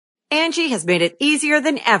Angie has made it easier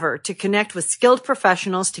than ever to connect with skilled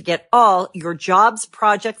professionals to get all your jobs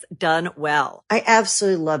projects done well. I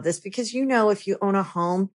absolutely love this because, if you own a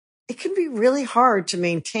home, it can be really hard to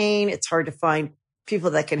maintain. It's hard to find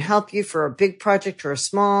people that can help you for a big project or a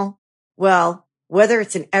small. Well, whether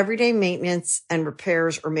it's in everyday maintenance and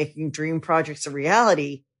repairs or making dream projects a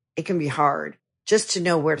reality, it can be hard just to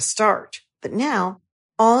know where to start. But now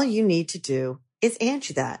all you need to do is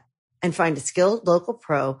Angie that and find a skilled local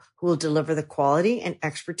pro who will deliver the quality and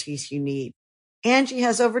expertise you need. Angie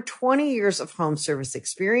has over 20 years of home service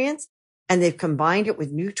experience, and they've combined it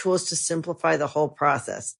with new tools to simplify the whole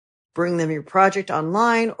process. Bring them your project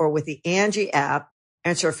online or with the Angie app,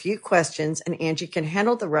 answer a few questions, and Angie can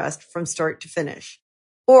handle the rest from start to finish.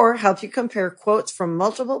 Or help you compare quotes from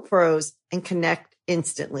multiple pros and connect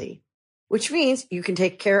instantly, which means you can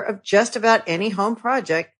take care of just about any home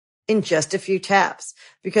project in just a few taps.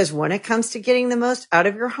 Because when it comes to getting the most out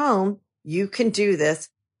of your home, you can do this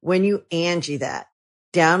when you Angie that.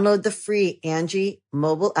 Download the free Angie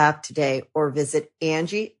mobile app today or visit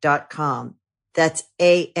Angie.com. That's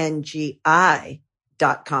ANGI.com.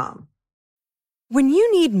 When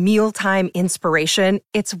you need mealtime inspiration,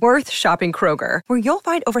 it's worth shopping Kroger, where you'll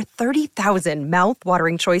find over 30,000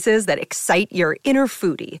 mouth-watering choices that excite your inner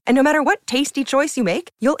foodie. And no matter what tasty choice you make,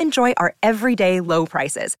 you'll enjoy our everyday low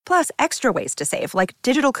prices, plus extra ways to save, like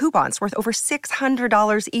digital coupons worth over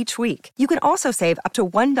 $600 each week. You can also save up to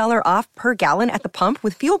 $1 off per gallon at the pump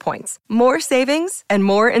with fuel points. More savings and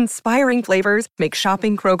more inspiring flavors make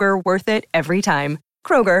shopping Kroger worth it every time.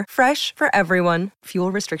 Kroger, fresh for everyone.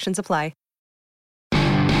 Fuel restrictions apply.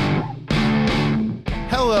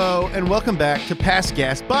 Hello, and welcome back to Past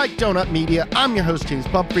Gas by Donut Media. I'm your host, James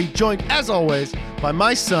Pumphrey, joined, as always, by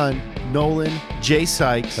my son, Nolan J.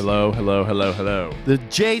 Sykes. Hello, hello, hello, hello. The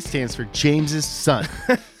J stands for James's son.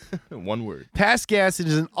 One word. Past Gas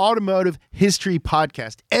is an automotive history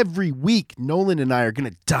podcast. Every week, Nolan and I are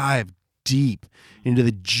going to dive deep into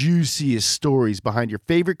the juiciest stories behind your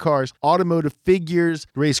favorite cars, automotive figures,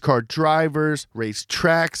 race car drivers, race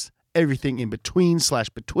tracks, everything in between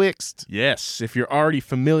 / betwixt. Yes, if you're already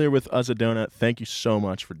familiar with us at Donut, thank you so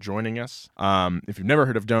much for joining us. If you've never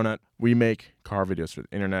heard of Donut, we make car videos for the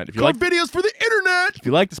internet. Videos for the internet! If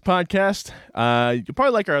you like this podcast, you'll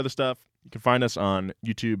probably like our other stuff. You can find us on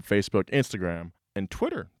YouTube, Facebook, Instagram, and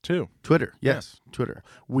Twitter, too. Twitter, yes, Twitter.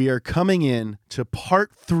 We are coming in to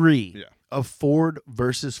part 3 of Ford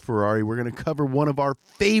versus Ferrari. We're going to cover one of our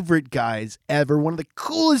favorite guys ever, one of the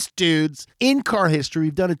coolest dudes in car history.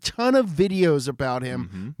 We've done a ton of videos about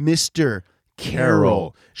him, Mr.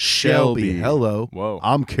 Carroll Shelby. Hello. Whoa.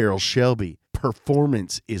 I'm Carroll Shelby.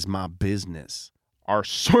 Performance is my business. Our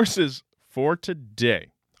sources for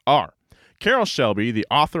today are Carroll Shelby, the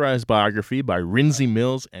authorized biography by Rinsey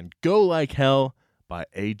Mills, and Go Like Hell by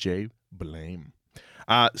A.J. Blame.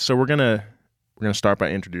 So we're gonna start by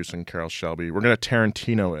introducing Carroll Shelby. We're gonna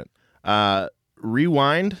Tarantino it.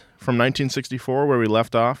 Rewind from 1964, where we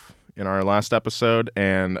left off in our last episode,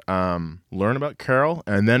 and learn about Carroll,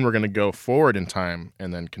 and then we're gonna go forward in time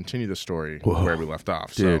and then continue the story where we left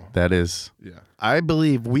off. Dude, so, that is... Yeah. I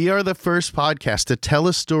believe we are the first podcast to tell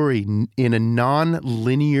a story in a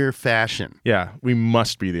non-linear fashion. Yeah, we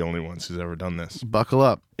must be the only ones who's ever done this. Buckle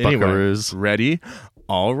up, Anyway, buckaroos. ready?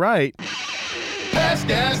 All right. Past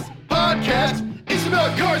Gas Podcast. It's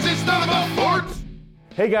about cars, it's not about Fords.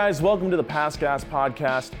 Hey guys, welcome to the Past Gas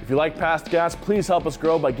Podcast. If you like Past Gas, please help us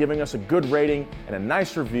grow by giving us a good rating and a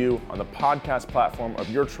nice review on the podcast platform of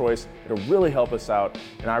your choice. It'll really help us out,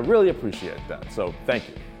 and I really appreciate that, so thank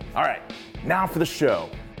you. All right, now for the show.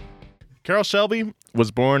 Carroll Shelby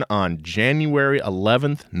was born on January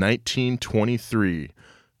 11th, 1923.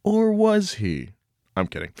 Or was he? I'm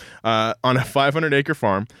kidding. On a 500-acre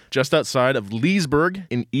farm just outside of Leesburg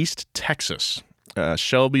in East Texas.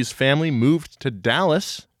 Shelby's family moved to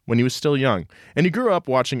Dallas when he was still young, and he grew up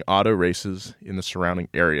watching auto races in the surrounding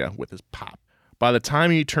area with his pop. By the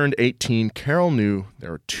time he turned 18, Carroll knew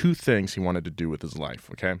there were 2 things he wanted to do with his life,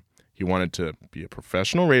 okay? He wanted to be a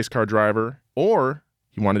professional race car driver, or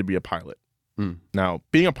he wanted to be a pilot. Now,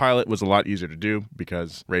 being a pilot was a lot easier to do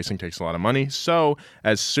because racing takes a lot of money. So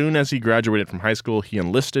as soon as he graduated from high school, he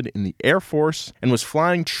enlisted in the Air Force and was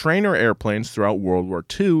flying trainer airplanes throughout World War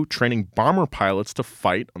II, training bomber pilots to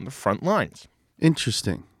fight on the front lines.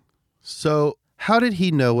 Interesting. So how did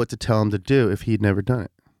he know what to tell him to do if he'd never done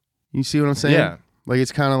it? You see what I'm saying? Yeah. Like,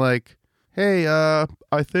 it's kind of like, hey, I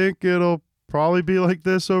think it'll probably be like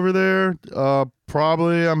this over there.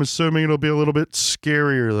 Probably, I'm assuming it'll be a little bit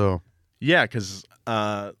scarier, though. Yeah, because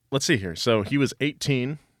let's see here. So he was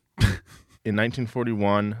 18 in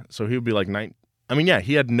 1941. So he would be like I mean, yeah,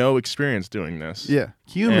 he had no experience doing this. Yeah.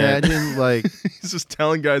 Can you imagine, like... He's just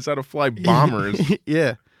telling guys how to fly bombers.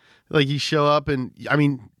 Yeah. Like, you show up and, I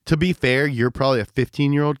mean, to be fair, you're probably a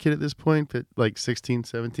 15-year-old kid at this point, like 16,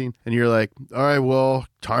 17. And you're like, all right, well,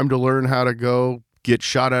 time to learn how to go get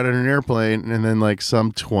shot out in an airplane. And then, like,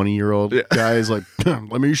 some 20-year-old guy is like,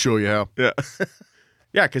 let me show you how. Yeah.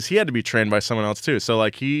 Yeah, because he had to be trained by someone else, too. So,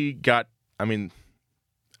 like, he got, I mean...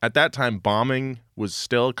 At that time, bombing was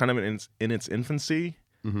still kind of in its infancy.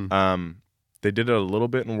 Mm-hmm. They did it a little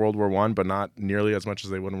bit in World War I, but not nearly as much as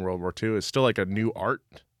they would in World War II. It's still like a new art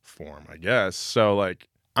form, I guess. So, like,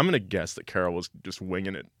 I'm going to guess that Carroll was just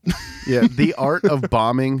winging it. Yeah, the art of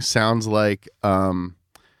bombing sounds like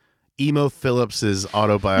Emo Phillips's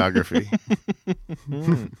autobiography.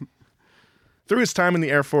 Through his time in the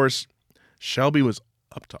Air Force, Shelby was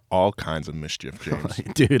up to all kinds of mischief, James.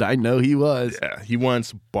 Dude, I know he was. Yeah, he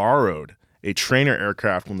once borrowed a trainer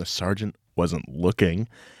aircraft when the sergeant wasn't looking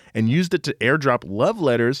and used it to airdrop love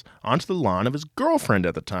letters onto the lawn of his girlfriend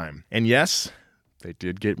at the time. And yes, they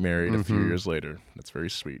did get married a few years later. That's very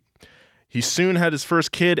sweet. He soon had his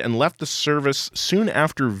first kid and left the service soon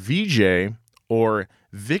after VJ, or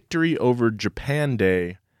Victory Over Japan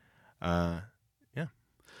Day.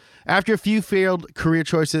 After a few failed career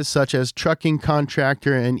choices such as trucking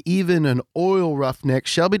contractor and even an oil roughneck,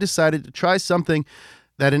 Shelby decided to try something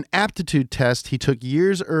that an aptitude test he took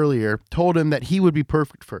years earlier told him that he would be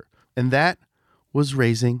perfect for, and that was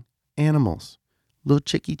raising animals, little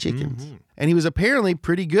chickens. Mm-hmm. And he was apparently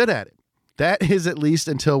pretty good at it. That is at least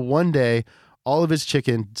until one day all of his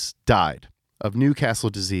chickens died of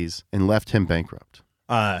Newcastle disease and left him bankrupt.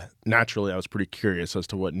 Naturally, I was pretty curious as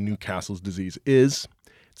to what Newcastle's disease is.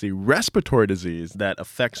 It's a respiratory disease that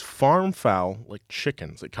affects farm fowl like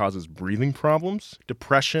chickens. It causes breathing problems,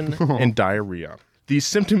 depression, and diarrhea. These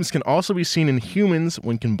symptoms can also be seen in humans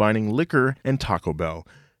when combining liquor and Taco Bell.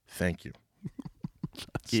 Thank you.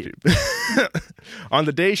 Stupid. On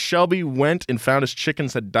the day Shelby went and found his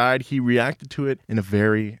chickens had died, he reacted to it in a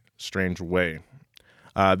very strange way.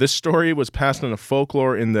 This story was passed on a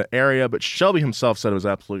folklore in the area, but Shelby himself said it was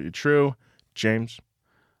absolutely true. James?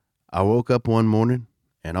 I woke up one morning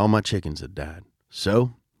and all my chickens had died.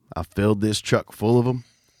 So I filled this truck full of them,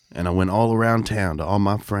 and I went all around town to all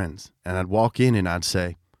my friends, and I'd walk in and I'd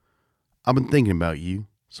say, I've been thinking about you,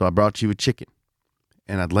 so I brought you a chicken.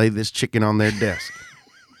 And I'd lay this chicken on their desk.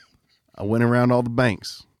 I went around all the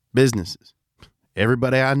banks, businesses,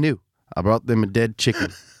 everybody I knew. I brought them a dead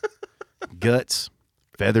chicken, guts,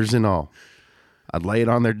 feathers and all. I'd lay it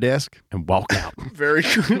on their desk and walk out. Very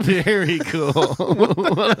cool. Very cool.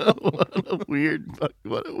 What a weird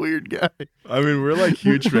guy. I mean, we're like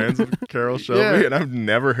huge fans of Carroll Shelby, and I've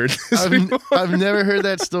never heard this before. I've never heard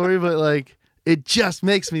that story, but like, it just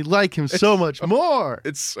makes me like him so much more.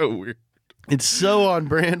 It's so weird. It's so on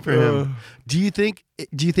brand for him. Do you think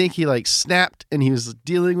he like snapped and he was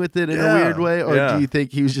dealing with it in a weird way, or do you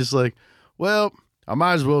think he was just like, well, I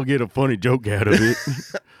might as well get a funny joke out of it.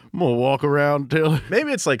 I'm gonna walk around till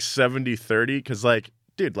maybe it's like 70-30, because like,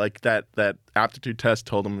 dude, like that aptitude test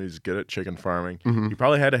told him he's good at chicken farming. Mm-hmm. He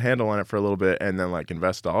probably had a handle on it for a little bit and then like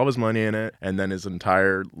invested all of his money in it, and then his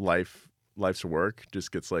entire life's work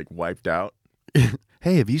just gets like wiped out.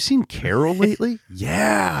 Hey, have you seen Carroll lately?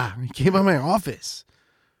 Yeah, he came by my office.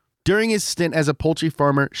 During his stint as a poultry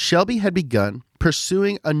farmer, Shelby had begun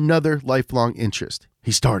pursuing another lifelong interest.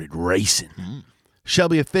 He started racing.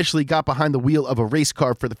 Shelby officially got behind the wheel of a race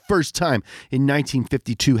car for the first time in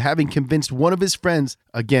 1952, having convinced one of his friends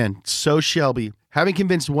to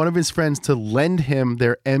lend him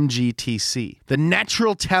their MGTC. The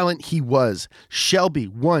natural talent he was, Shelby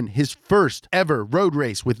won his first ever road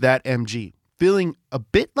race with that MG. Feeling a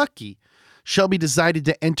bit lucky, Shelby decided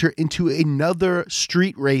to enter into another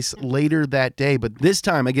street race later that day, but this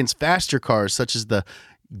time against faster cars such as the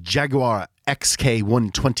Jaguar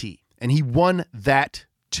XK120. And he won that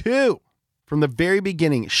too. From the very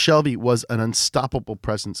beginning, Shelby was an unstoppable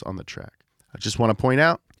presence on the track. I just want to point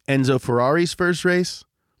out, Enzo Ferrari's first race,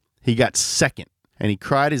 he got second. And he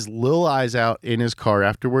cried his little eyes out in his car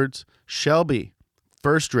afterwards. Shelby,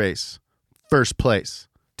 first race, first place.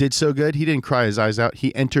 Did so good, he didn't cry his eyes out.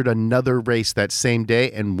 He entered another race that same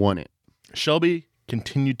day and won it. Shelby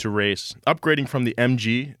continued to race, upgrading from the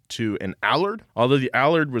MG to an Allard. Although the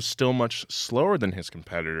Allard was still much slower than his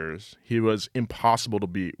competitors, he was impossible to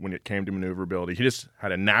beat when it came to maneuverability. He just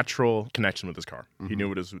had a natural connection with his car. Mm-hmm. He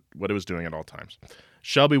knew what it was doing at all times.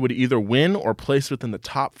 Shelby would either win or place within the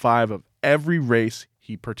top 5 of every race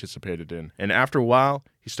he participated in. And after a while,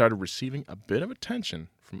 he started receiving a bit of attention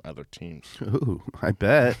from other teams. Ooh, I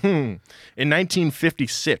bet. In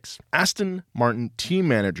 1956, Aston Martin team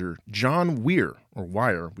manager John Weir, or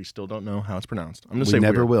Wire, we still don't know how it's pronounced. I'm going to say We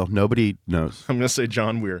never Weir. will. Nobody knows. I'm going to say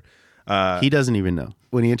John Weir. He doesn't even know.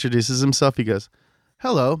 When he introduces himself, he goes,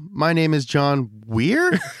 "Hello, my name is John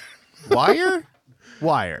Weir." Wire?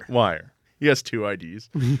 Wire. Wire. He has 2 IDs.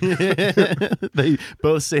 They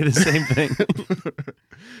both say the same thing.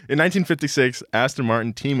 In 1956, Aston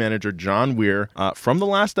Martin team manager John Weir, from the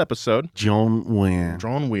last episode, John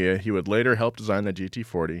Weir, he would later help design the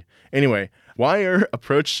GT40. Anyway, Wire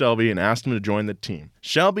approached Shelby and asked him to join the team.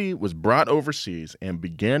 Shelby was brought overseas and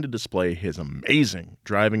began to display his amazing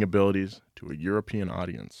driving abilities to a European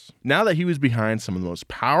audience. Now that he was behind some of the most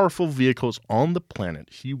powerful vehicles on the planet,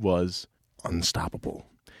 he was unstoppable.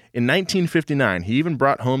 In 1959, he even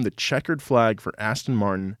brought home the checkered flag for Aston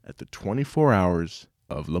Martin at the 24 Hours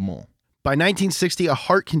of Le Mans. By 1960, a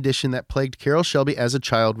heart condition that plagued Carroll Shelby as a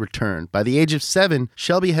child returned. By the age of 7,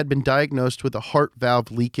 Shelby had been diagnosed with a heart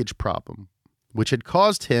valve leakage problem, which had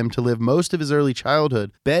caused him to live most of his early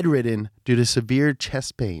childhood bedridden due to severe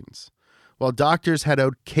chest pains. While doctors had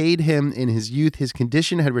okayed him in his youth, his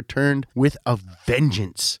condition had returned with a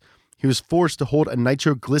vengeance. He was forced to hold a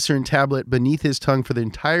nitroglycerin tablet beneath his tongue for the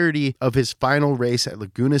entirety of his final race at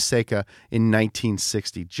Laguna Seca in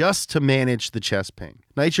 1960, just to manage the chest pain.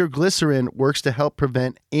 Nitroglycerin works to help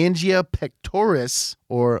prevent angina pectoris,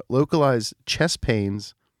 or localized chest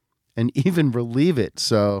pains, and even relieve it.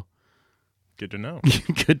 So, good to know.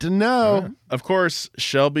 Good to know. Of course,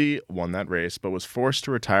 Shelby won that race, but was forced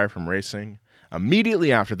to retire from racing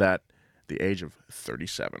immediately after that, at the age of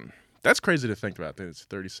 37. That's crazy to think about. It's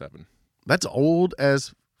 37. That's old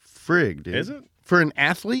as frig, dude. Is it? For an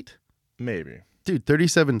athlete? Maybe. Dude,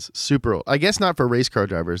 37's super old. I guess not for race car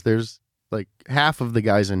drivers. There's like half of the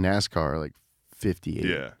guys in NASCAR are like 58.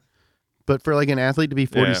 Yeah. But for like an athlete to be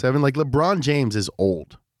 47, like LeBron James is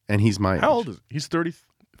old, and he's my age. How old is he? He's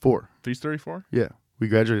 34. He's 34? Yeah. We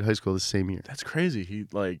graduated high school the same year. That's crazy.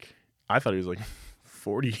 I thought he was like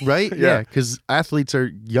 40. Right? Yeah, because athletes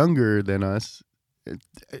are younger than us.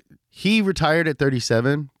 He retired at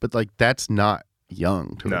 37, but like that's not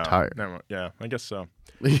young to retire. Never, yeah, I guess so.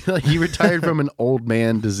 Like he retired from an old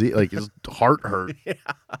man disease, like his heart hurt.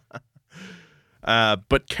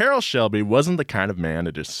 But Carroll Shelby wasn't the kind of man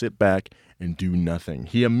to just sit back and do nothing.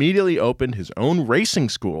 He immediately opened his own racing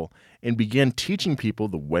school and began teaching people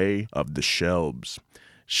the way of the Shelbs.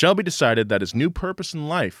 Shelby decided that his new purpose in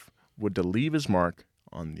life would to leave his mark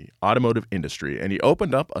on the automotive industry, and he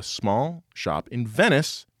opened up a small shop in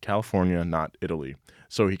Venice, California, not Italy,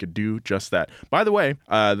 so he could do just that. By the way,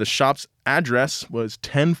 the shop's address was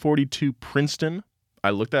 1042 Princeton. I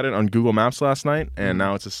looked at it on Google Maps last night, and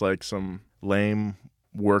now it's just like some lame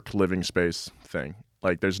work living space thing.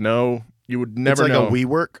 Like there's no, you would never know. It's like a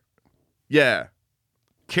WeWork? Yeah.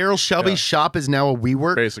 Carroll Shelby's shop is now a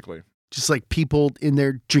WeWork? Basically. Just like people in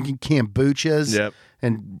there drinking kombuchas. Yep.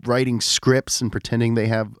 And writing scripts and pretending they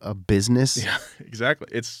have a business. Yeah, exactly.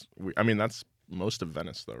 That's most of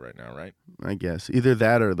Venice, though, right now, right? I guess. Either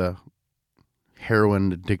that or the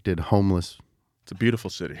heroin-addicted homeless. It's a beautiful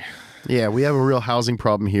city. Yeah, we have a real housing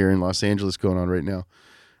problem here in Los Angeles going on right now.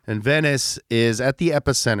 And Venice is at the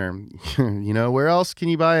epicenter. You know, where else can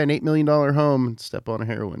you buy an $8 million home and step on a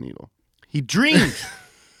heroin needle? He dreamed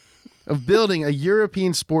of building a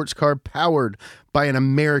European sports car powered by an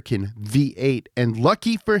American V8. And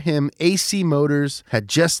lucky for him, AC Motors had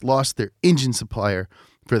just lost their engine supplier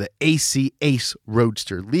for the AC Ace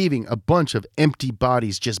Roadster, leaving a bunch of empty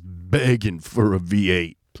bodies just begging for a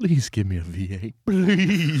V8. Please give me a V8.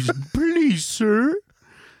 Please, sir.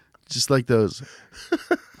 Just like those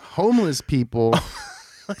homeless people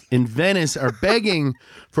in Venice are begging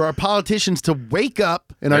for our politicians to wake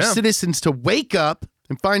up and our citizens to wake up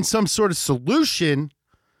and find some sort of solution.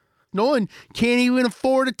 No one can't even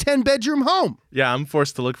afford a 10-bedroom home. Yeah, I'm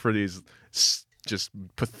forced to look for these just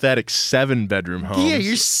pathetic 7-bedroom homes. Yeah,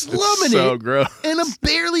 you're slumming it's so gross. And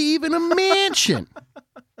barely even a mansion.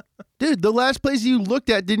 Dude, the last place you looked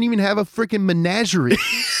at didn't even have a freaking menagerie.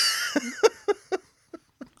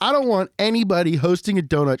 I don't want anybody hosting a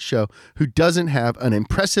donut show who doesn't have an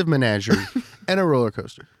impressive menagerie and a roller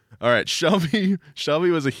coaster. All right, Shelby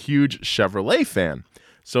was a huge Chevrolet fan.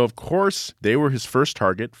 So, of course, they were his first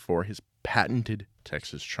target for his patented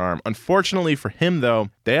Texas Charm. Unfortunately for him, though,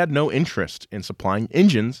 they had no interest in supplying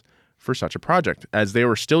engines for such a project, as they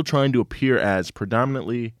were still trying to appear as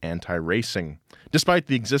predominantly anti-racing, despite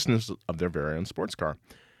the existence of their very own sports car.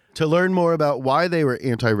 To learn more about why they were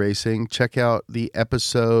anti-racing, check out the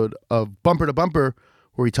episode of Bumper to Bumper,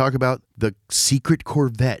 where we talk about the secret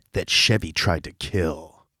Corvette that Chevy tried to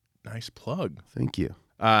kill. Nice plug. Thank you.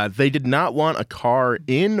 They did not want a car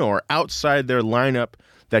in or outside their lineup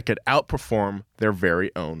that could outperform their very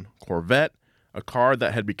own Corvette, a car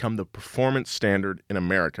that had become the performance standard in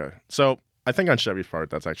America. So I think on Chevy's part,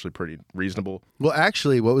 that's actually pretty reasonable. Well,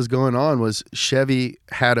 actually, what was going on was Chevy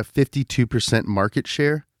had a 52% market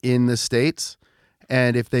share in the States.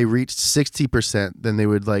 And if they reached 60%, then they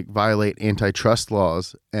would like violate antitrust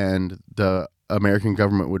laws and the American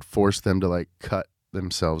government would force them to like cut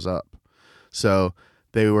themselves up. So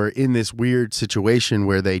they were in this weird situation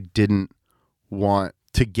where they didn't want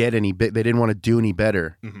to get they didn't want to do any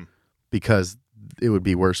better because it would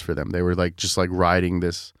be worse for them. They were like just like riding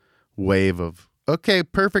this wave of, okay,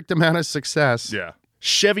 perfect amount of success. Yeah.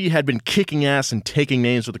 Chevy had been kicking ass and taking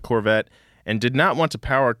names with the Corvette and did not want to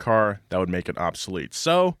power a car that would make it obsolete.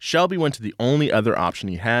 So Shelby went to the only other option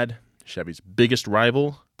he had, Chevy's biggest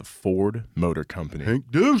rival, the Ford Motor Company.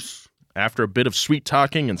 Hank Deuce. After a bit of sweet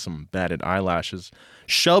talking and some batted eyelashes,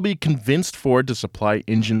 Shelby convinced Ford to supply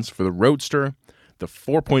engines for the Roadster. The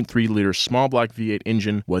 4.3-liter small block V8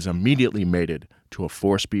 engine was immediately mated to a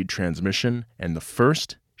 4-speed transmission, and the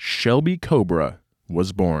first Shelby Cobra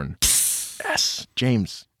was born. Yes,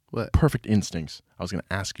 James. What? Perfect instincts. I was going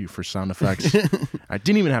to ask you for sound effects. I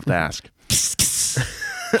didn't even have to ask.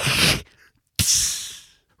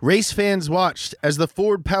 Race fans watched as the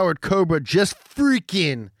Ford-powered Cobra just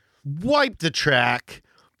freaking wiped the track,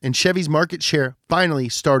 and Chevy's market share finally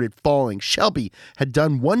started falling. Shelby had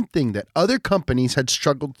done one thing that other companies had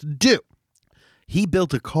struggled to do. He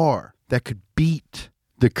built a car that could beat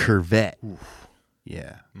the Corvette. Oof.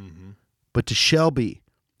 Yeah. Mm-hmm. But to Shelby,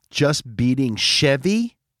 just beating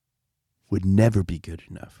Chevy would never be good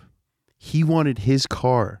enough. He wanted his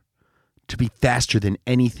car to be faster than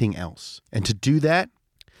anything else. And to do that,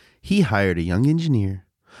 he hired a young engineer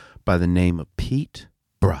by the name of Pete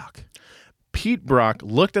Brock. Pete Brock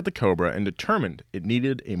looked at the Cobra and determined it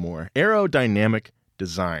needed a more aerodynamic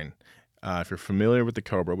design. If you're familiar with the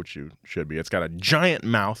Cobra, which you should be, it's got a giant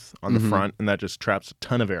mouth on the front, and that just traps a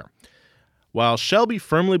ton of air. While Shelby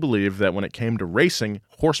firmly believed that when it came to racing,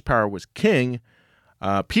 horsepower was king,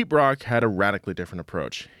 Pete Brock had a radically different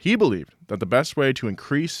approach. He believed that the best way to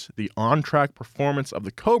increase the on-track performance of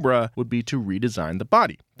the Cobra would be to redesign the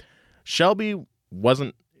body. Shelby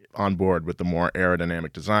wasn't on board with the more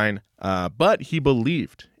aerodynamic design, but he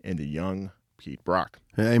believed in the young Pete Brock.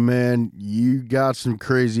 Hey, man, you got some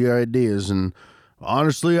crazy ideas, and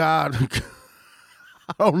honestly, I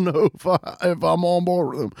don't know if I'm on board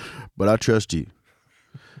with them, but I trust you.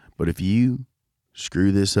 But if you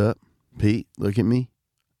screw this up, Pete, look at me,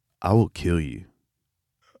 I will kill you.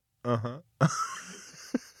 Uh-huh.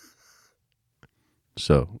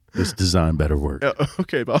 So this design better work.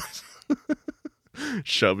 Okay, boss.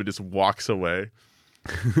 Shelby just walks away.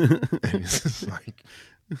 And he's just like,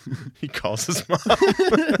 he calls his mom.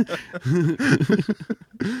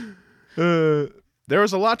 There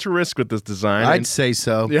was a lot to risk with this design. I'd say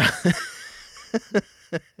so. Yeah.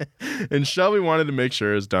 And Shelby wanted to make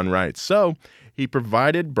sure it was done right. So he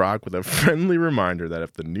provided Brock with a friendly reminder that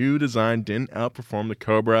if the new design didn't outperform the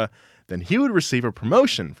Cobra, then he would receive a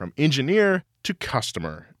promotion from engineer to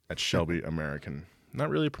customer at Shelby American. Not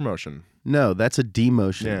really a promotion. No, that's a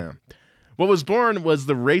demotion. Yeah. What was born was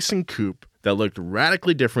the racing coupe that looked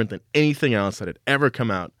radically different than anything else that had ever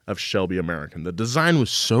come out of Shelby American. The design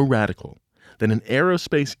was so radical that an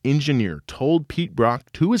aerospace engineer told Pete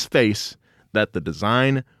Brock to his face that the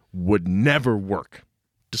design would never work.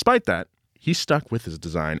 Despite that, he stuck with his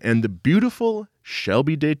design, and the beautiful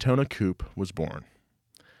Shelby Daytona coupe was born.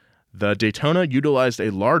 The Daytona utilized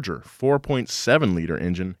a larger 4.7-liter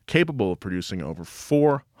engine capable of producing over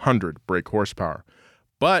 400 brake horsepower,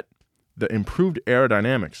 but the improved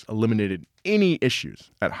aerodynamics eliminated any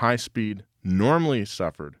issues at high speed normally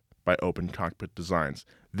suffered by open cockpit designs.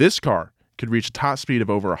 This car could reach a top speed of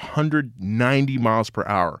over 190 miles per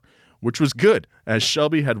hour, which was good, as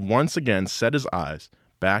Shelby had once again set his eyes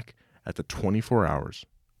back at the 24 hours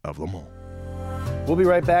of Le Mans. We'll be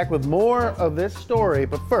right back with more of this story,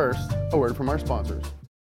 but first, a word from our sponsors.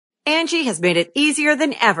 Angie has made it easier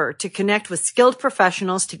than ever to connect with skilled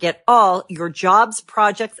professionals to get all your jobs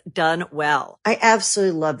projects done well. I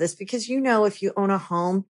absolutely love this because, you know, if you own a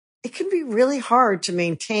home, it can be really hard to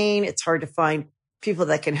maintain. It's hard to find people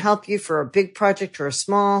that can help you for a big project or a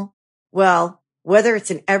small. Well, whether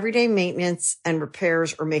it's in everyday maintenance and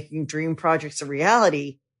repairs or making dream projects a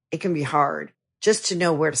reality, it can be hard just to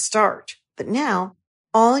know where to start. But now,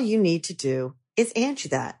 all you need to do is Angie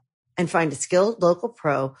that and find a skilled local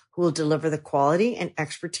pro who will deliver the quality and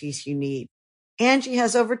expertise you need. Angie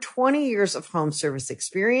has over 20 years of home service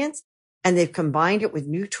experience, and they've combined it with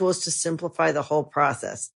new tools to simplify the whole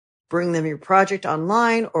process. Bring them your project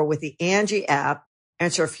online or with the Angie app,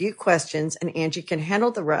 answer a few questions, and Angie can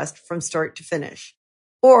handle the rest from start to finish.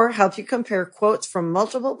 Or help you compare quotes from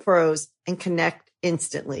multiple pros and connect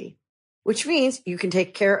instantly. Which means you can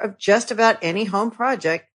take care of just about any home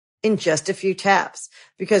project in just a few taps.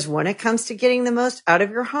 Because when it comes to getting the most out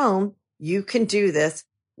of your home, you can do this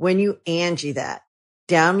when you Angie that.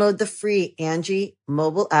 Download the free Angie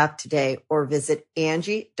mobile app today or visit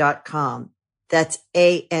Angie.com. That's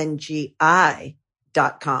ANGI.com.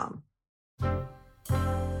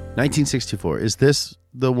 1964. Is this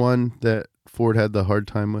the one that Ford had the hard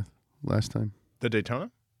time with last time? The Daytona?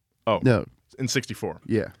 Oh. No. In 64.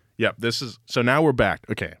 Yeah. Yep. So now we're back.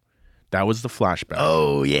 Okay. That was the flashback.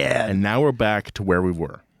 Oh, yeah. And now we're back to where we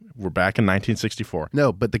were. We're back in 1964.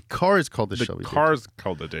 No, but the car is called the Shelby. The car is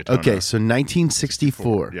called the Daytona. Okay, so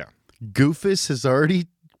 1964. Yeah. Goofus has already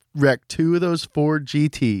wrecked 2 of those Ford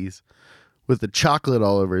GTs with the chocolate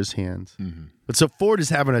all over his hands. Mm-hmm. But so Ford is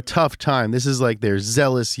having a tough time. This is like their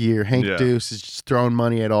zealous year. Hank Deuce is just throwing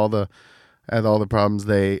money at all the problems.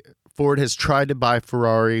 Ford has tried to buy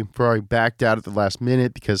Ferrari. Ferrari backed out at the last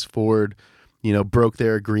minute because Ford, broke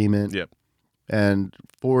their agreement. Yep. And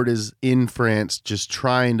Ford is in France just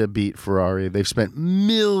trying to beat Ferrari. They've spent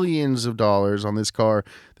millions of dollars on this car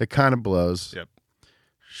that kind of blows. Yep.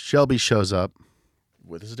 Shelby shows up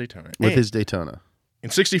with his Daytona. In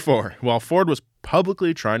 64, while Ford was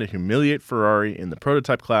publicly trying to humiliate Ferrari in the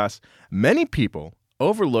prototype class, many people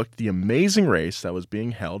overlooked the amazing race that was being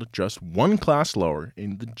held just one class lower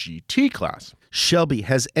in the GT class. Shelby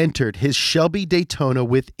has entered his Shelby Daytona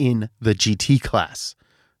within the GT class.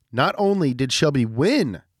 Not only did Shelby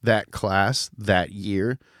win that class that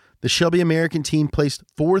year, the Shelby American team placed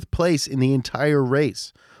 4th place in the entire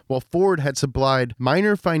race. While Ford had supplied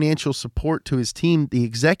minor financial support to his team, the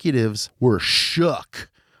executives were shook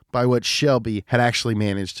by what Shelby had actually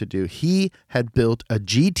managed to do. He had built a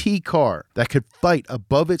GT car that could fight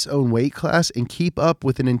above its own weight class and keep up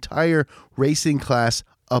with an entire racing class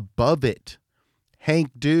above it.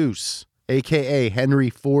 Hank Deuce, a.k.a. Henry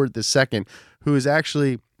Ford II, who is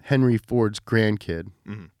actually Henry Ford's grandkid,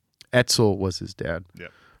 Etzel was his dad,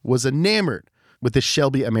 was enamored with the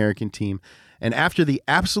Shelby American team. And after the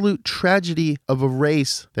absolute tragedy of a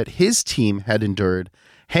race that his team had endured,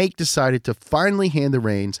 Hank decided to finally hand the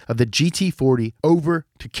reins of the GT40 over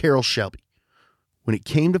to Carroll Shelby. When it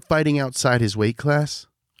came to fighting outside his weight class,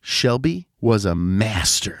 Shelby was a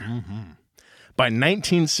master. Mm-hmm. By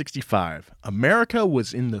 1965, America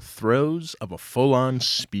was in the throes of a full-on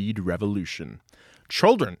speed revolution.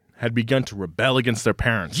 Children had begun to rebel against their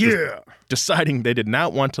parents, deciding they did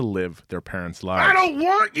not want to live their parents' lives. I don't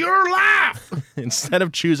want your life! Instead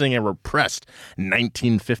of choosing a repressed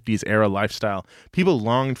 1950s-era lifestyle, people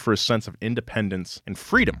longed for a sense of independence and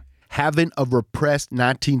freedom. Having a repressed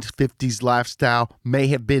 1950s lifestyle may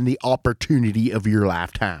have been the opportunity of your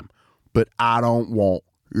lifetime, but I don't want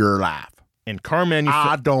your life. And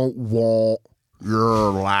I don't want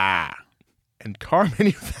your life. And car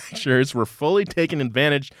manufacturers were fully taking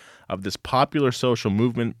advantage of this popular social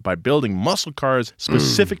movement by building muscle cars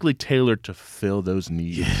specifically tailored to fill those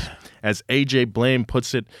needs. Yeah. As A.J. Blame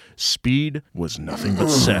puts it, speed was nothing but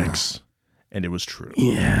sex. And it was true.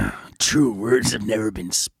 Yeah, true words have never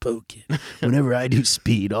been spoken. Whenever I do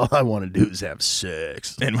speed, all I want to do is have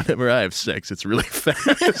sex. And whenever I have sex, it's really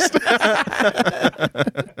fast.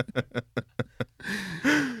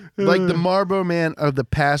 Like the Marlboro Man of the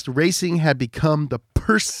past, racing had become the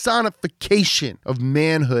personification of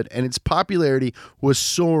manhood, and its popularity was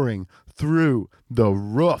soaring through the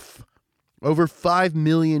roof. Over 5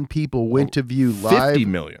 million people went to view live. 50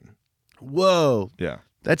 million. Whoa. Yeah.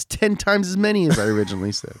 That's 10 times as many as I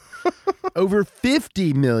originally said. Over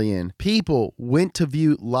 50 million people went to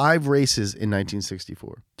view live races in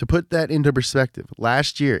 1964. To put that into perspective,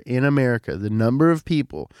 last year in America, the number of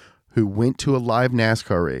people who went to a live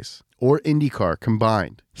NASCAR race or IndyCar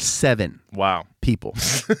combined, 7 people.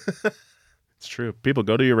 It's true. People,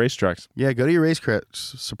 go to your racetracks. Yeah, go to your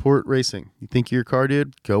racetracks. Support racing. You think you're a car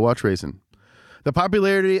dude? Go watch racing. The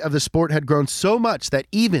popularity of the sport had grown so much that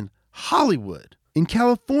even Hollywood in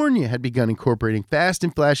California had begun incorporating fast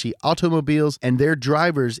and flashy automobiles and their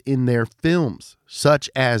drivers in their films, such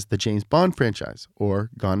as the James Bond franchise or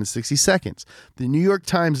Gone in 60 Seconds. The New York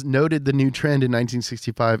Times noted the new trend in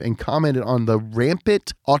 1965 and commented on the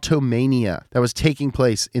rampant automania that was taking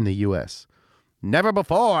place in the U.S. Never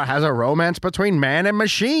before has a romance between man and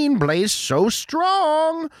machine blazed so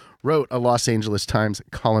strong, wrote a Los Angeles Times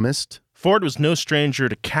columnist. Ford was no stranger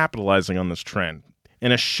to capitalizing on this trend.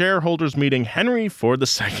 In a shareholders meeting, Henry Ford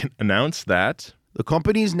II announced that The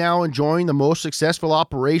company is now enjoying the most successful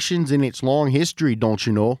operations in its long history, don't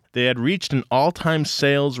you know? They had reached an all-time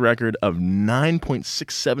sales record of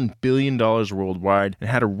 $9.67 billion worldwide and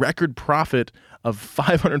had a record profit of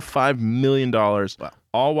 $505 million,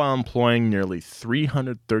 all while employing nearly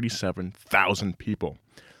 337,000 people.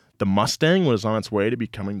 The Mustang was on its way to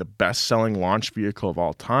becoming the best-selling launch vehicle of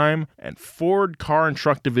all time, and Ford Car and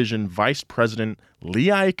Truck Division Vice President Lee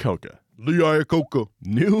Iacocca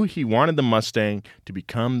knew he wanted the Mustang to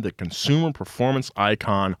become the consumer performance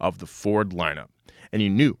icon of the Ford lineup. And he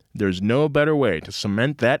knew there's no better way to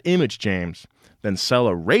cement that image, James, than sell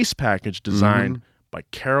a race package designed by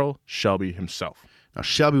Carroll Shelby himself. Now,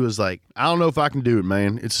 Shelby was like, I don't know if I can do it,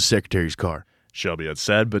 man. It's the secretary's car. Shelby had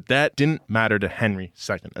said, but that didn't matter to Henry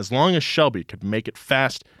II. As long as Shelby could make it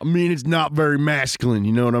fast. I mean, it's not very masculine,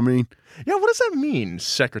 you know what I mean? Yeah, what does that mean,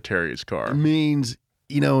 secretary's car? It means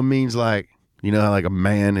like, how like a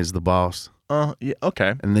man is the boss. Yeah,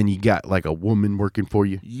 okay. And then you got like a woman working for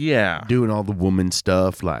you. Yeah. Doing all the woman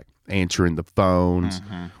stuff, like answering the phones.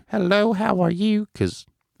 Hello, how are you? Because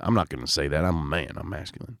I'm not going to say that. I'm a man. I'm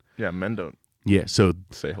masculine. Yeah, men don't. Yeah, so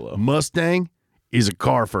say hello. Mustang is a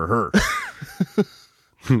car for her.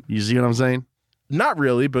 You see what I'm saying? Not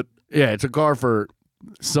really, but... Yeah, it's a car for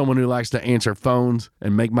someone who likes to answer phones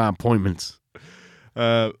and make my appointments.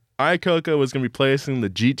 Iacocca was going to be placing the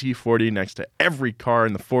GT40 next to every car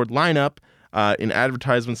in the Ford lineup in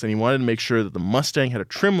advertisements, and he wanted to make sure that the Mustang had a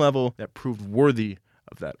trim level that proved worthy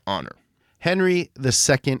of that honor. Henry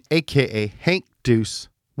II, a.k.a. Hank Deuce,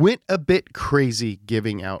 went a bit crazy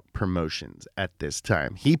giving out promotions at this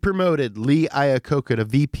time. He promoted Lee Iacocca to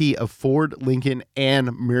VP of Ford, Lincoln,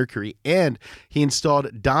 and Mercury, and he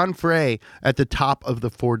installed Don Frey at the top of the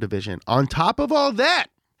Ford division. On top of all that,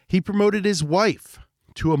 he promoted his wife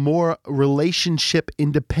to a more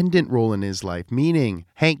relationship-independent role in his life, meaning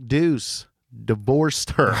Hank Deuce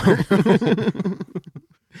divorced her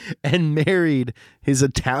and married his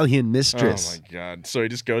Italian mistress. Oh, my God. So he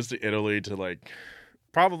just goes to Italy to, like...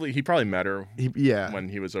 He probably met her when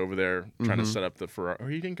he was over there trying to set up the Ferrari. Or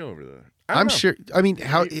he didn't go over there. I'm sure. I mean,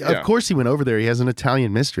 of course he went over there. He has an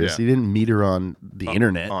Italian mistress. Yeah. He didn't meet her on the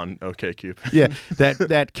internet. On OkCupid. Yeah,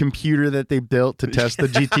 that computer that they built to test the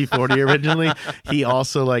GT40 originally, he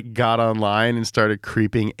also like got online and started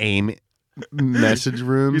creeping AIM message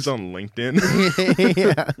rooms. He's on LinkedIn.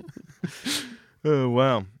 Yeah. Oh,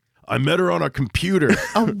 wow. I met her on a computer.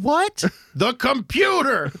 A what? The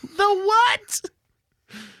computer. The what?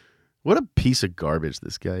 What a piece of garbage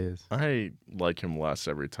this guy is. I like him less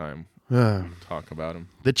every time we talk about him.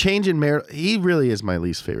 The change in he really is my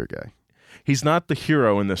least favorite guy. He's not the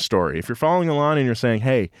hero in this story. If you're following along and you're saying,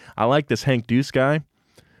 hey, I like this Hank Deuce guy,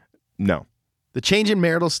 no. The change in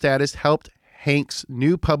marital status helped Hank's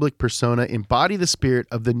new public persona embody the spirit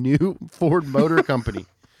of the new Ford Motor Company.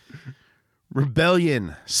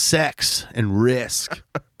 Rebellion, sex, and risk.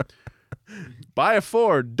 Buy a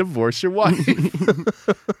Ford, divorce your wife.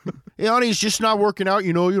 Hey, honey, it's just not working out.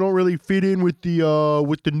 You know, you don't really fit in with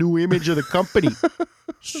the new image of the company.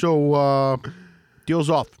 So, deal's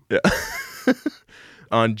off. Yeah.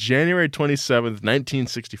 On January 27th,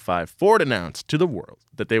 1965, Ford announced to the world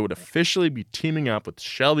that they would officially be teaming up with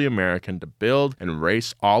Shelby American to build and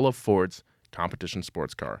race all of Ford's competition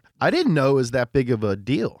sports car. I didn't know it was that big of a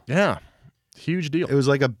deal. Yeah. Huge deal. It was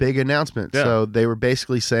like a big announcement. Yeah. So they were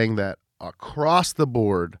basically saying that across the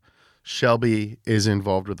board, Shelby is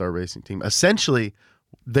involved with our racing team. Essentially,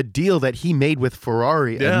 the deal that he made with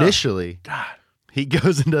Ferrari initially, he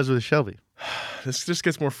goes and does with Shelby. This just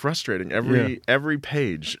gets more frustrating every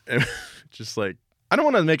page. Just like, I don't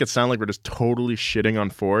want to make it sound like we're just totally shitting on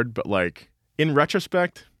Ford, but like in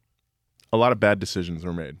retrospect, a lot of bad decisions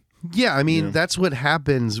were made. Yeah, I mean, that's what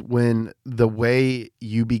happens when the way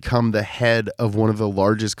you become the head of one of the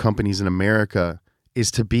largest companies in America is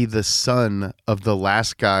to be the son of the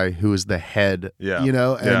last guy who was the head,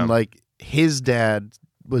 and like his dad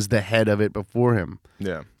was the head of it before him.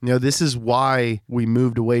 Yeah. This is why we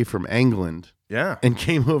moved away from England and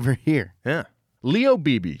came over here. Yeah. Leo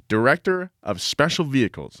Beebe, director of special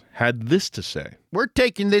vehicles, had this to say. We're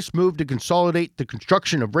taking this move to consolidate the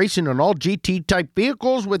construction of racing on all GT-type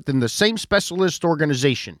vehicles within the same specialist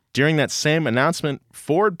organization. During that same announcement,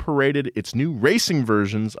 Ford paraded its new racing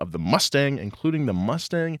versions of the Mustang, including the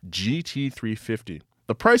Mustang GT350.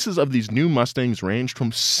 The prices of these new Mustangs ranged from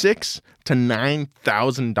 $6,000 to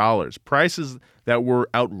 $9,000, prices that were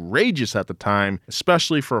outrageous at the time,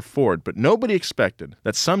 especially for a Ford, but nobody expected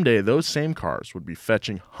that someday those same cars would be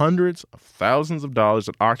fetching hundreds of thousands of dollars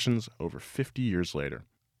at auctions over 50 years later.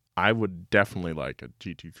 I would definitely like a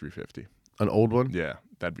GT350. An old one? Yeah,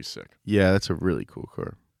 that'd be sick. Yeah, that's a really cool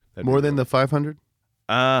car. More than the 500?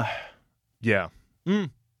 Yeah. I'm going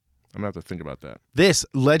to have to think about that. This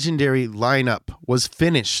legendary lineup was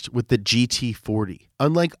finished with the GT40.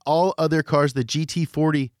 Unlike all other cars, the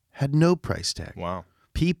GT40 had no price tag. Wow.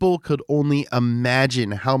 People could only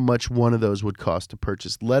imagine how much one of those would cost to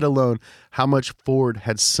purchase, let alone how much Ford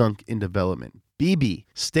had sunk in development. BB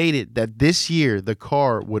stated that this year the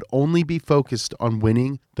car would only be focused on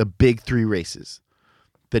winning the big three races.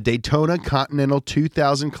 The Daytona Continental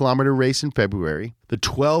 2,000-kilometer race in February, the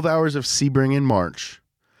 12 hours of Sebring in March,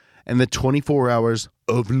 and the 24 hours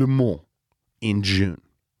of Le Mans in June.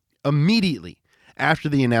 Immediately after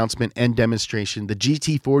the announcement and demonstration, the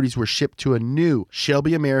GT40s were shipped to a new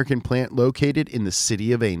Shelby American plant located in the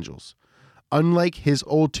City of Angels. Unlike his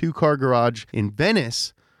old two-car garage in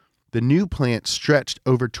Venice, the new plant stretched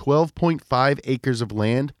over 12.5 acres of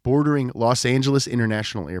land bordering Los Angeles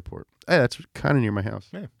International Airport. Hey, that's kind of near my house.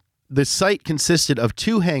 Yeah. The site consisted of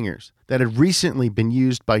two hangars that had recently been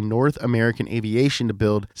used by North American Aviation to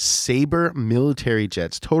build Sabre military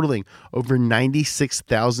jets, totaling over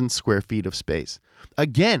 96,000 square feet of space.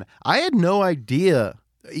 Again, I had no idea,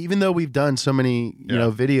 even though we've done so many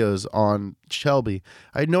videos on Shelby,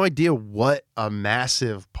 I had no idea what a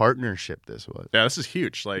massive partnership this was. Yeah, this is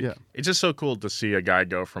huge. It's just so cool to see a guy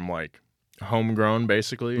go from like homegrown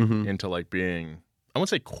basically into like being, I won't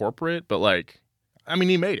say corporate, but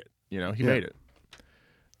he made it. He made it.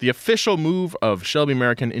 The official move of Shelby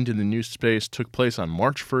American into the new space took place on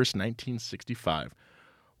March 1st, 1965.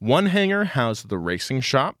 One hangar housed the racing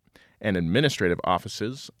shop and administrative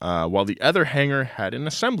offices, while the other hangar had an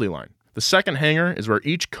assembly line. The second hangar is where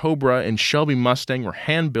each Cobra and Shelby Mustang were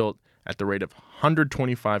hand-built at the rate of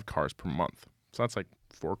 125 cars per month. So that's like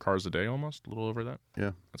 4 cars a day almost, a little over that.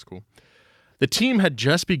 Yeah. That's cool. The team had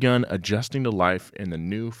just begun adjusting to life in the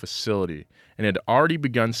new facility and had already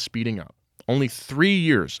begun speeding up. Only 3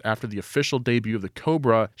 years after the official debut of the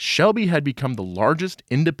Cobra, Shelby had become the largest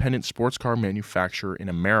independent sports car manufacturer in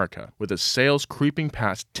America, with its sales creeping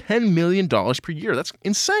past $10 million per year. That's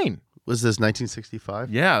insane. Was this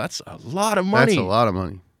 1965? Yeah, that's a lot of money. That's a lot of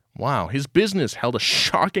money. Wow. His business held a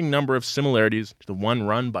shocking number of similarities to the one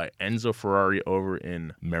run by Enzo Ferrari over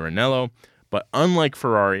in Maranello, but unlike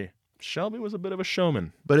Ferrari, Shelby was a bit of a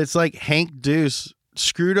showman. But it's like Hank Deuce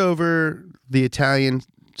screwed over the Italian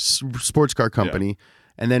sports car company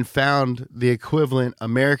and then found the equivalent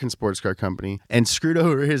American sports car company and screwed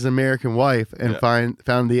over his American wife and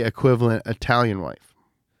found the equivalent Italian wife.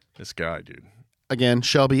 This guy, dude. Again,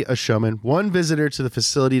 Shelby, a showman. One visitor to the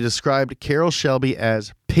facility described Carroll Shelby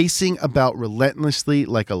as pacing about relentlessly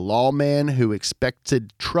like a lawman who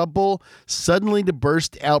expected trouble suddenly to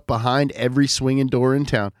burst out behind every swinging door in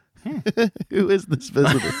town. Who is this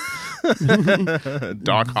visitor?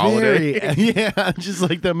 Doc Holliday. Just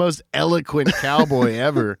like the most eloquent cowboy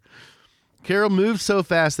ever. Carroll moved so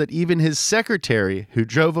fast that even his secretary, who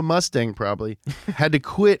drove a Mustang probably, had to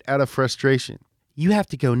quit out of frustration. You have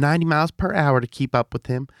to go 90 miles per hour to keep up with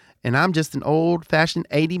him, and I'm just an old-fashioned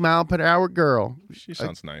 80-mile-per-hour girl. She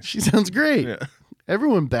sounds nice. She sounds great. Yeah.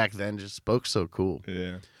 Everyone back then just spoke so cool.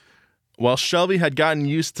 Yeah. While Shelby had gotten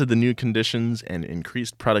used to the new conditions and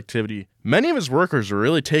increased productivity, many of his workers were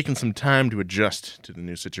really taking some time to adjust to the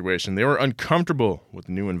new situation. They were uncomfortable with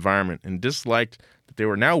the new environment and disliked that they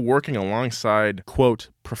were now working alongside, quote,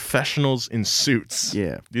 professionals in suits.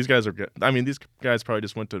 Yeah. These guys probably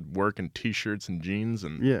just went to work in T-shirts and jeans,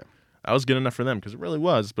 and that was good enough for them because it really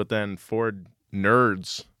was. But then Ford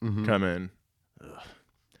nerds come in. Ugh.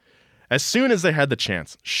 As soon as they had the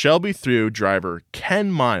chance, Shelby threw driver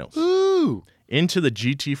Ken Miles into the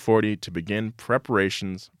GT40 to begin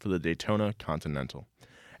preparations for the Daytona Continental.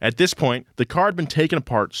 At this point, the car had been taken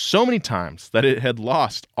apart so many times that it had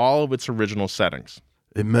lost all of its original settings.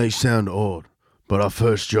 It may sound odd, but our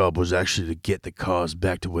first job was actually to get the cars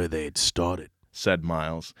back to where they had started, said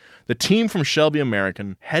Miles. The team from Shelby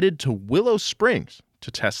American headed to Willow Springs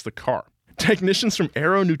to test the car. Technicians from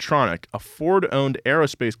Aeronutronic, a Ford-owned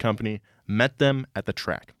aerospace company, met them at the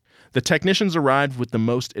track. The technicians arrived with the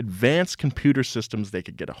most advanced computer systems they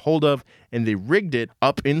could get a hold of, and they rigged it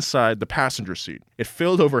up inside the passenger seat. It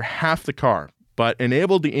filled over half the car, but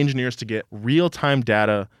enabled the engineers to get real-time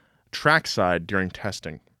data trackside during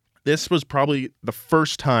testing. This was probably the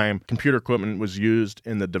first time computer equipment was used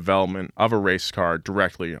in the development of a race car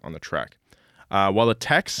directly on the track. While the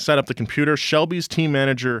techs set up the computer, Shelby's team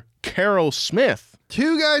manager, Carroll Smith,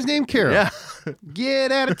 2 guys named Carroll,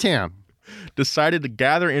 get out of town, decided to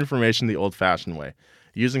gather information the old-fashioned way.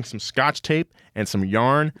 Using some Scotch tape and some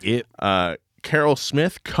yarn, Carroll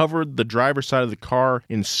Smith covered the driver's side of the car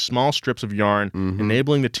in small strips of yarn,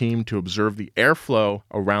 enabling the team to observe the airflow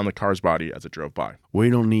around the car's body as it drove by. We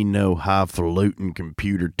don't need no highfalutin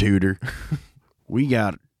computer tutor. We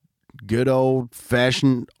got good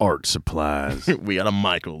old-fashioned art supplies. We got a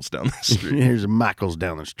Michael's down the street. Here's a Michael's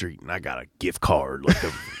down the street, and I got a gift card left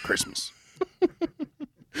over for Christmas.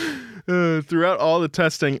 Throughout all the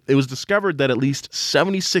testing, it was discovered that at least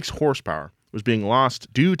 76 horsepower was being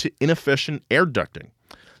lost due to inefficient air ducting.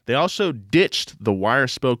 They also ditched the wire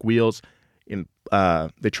spoke wheels.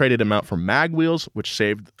 They traded them out for mag wheels, which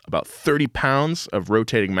saved about 30 pounds of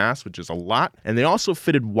rotating mass, which is a lot. And they also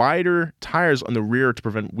fitted wider tires on the rear to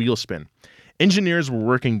prevent wheel spin. Engineers were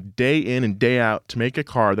working day in and day out to make a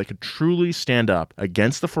car that could truly stand up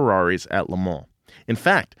against the Ferraris at Le Mans. In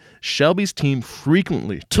fact, Shelby's team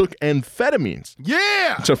frequently took amphetamines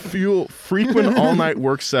to fuel frequent all-night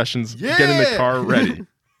work sessions getting the car ready.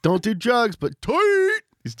 Don't do drugs, but tight.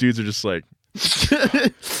 These dudes are just like,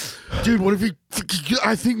 dude, what if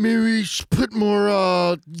I think maybe we should put more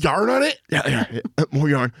yarn on it? Yeah, more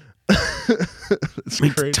yarn. It's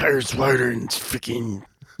Make crazy. the tires wider and freaking.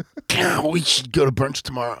 We should go to brunch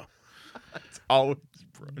tomorrow. Always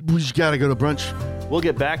We just gotta go to brunch. We'll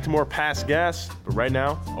get back to more Past Gas, but right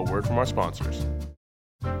now, a word from our sponsors.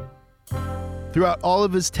 Throughout all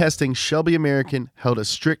of his testing, Shelby American held a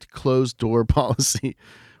strict closed-door policy,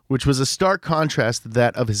 which was a stark contrast to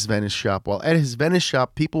that of his Venice shop. While at his Venice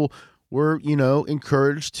shop, people were,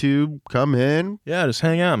 encouraged to come in. Yeah, just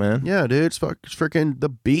hang out, man. Yeah, dude, it's freaking the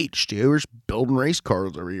beach, dude. We're just building race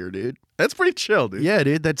cars over here, dude. That's pretty chill, dude. Yeah,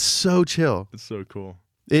 dude, that's so chill. It's so cool.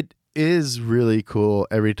 It is really cool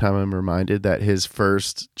every time I'm reminded that his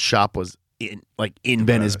first shop was in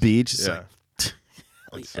Venice Beach. It's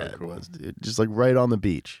That's so cool. it was, dude. Just like right on the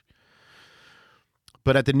beach.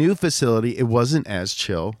 But at the new facility, it wasn't as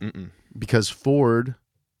chill because Ford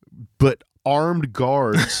put armed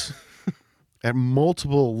guards at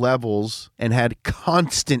multiple levels and had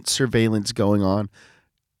constant surveillance going on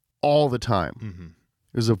all the time.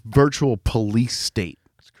 It was a virtual police state.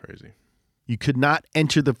 It's crazy. You could not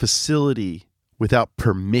enter the facility without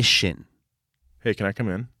permission. Hey, can I come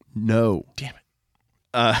in? No. Damn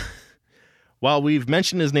it. While we've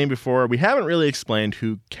mentioned his name before, we haven't really explained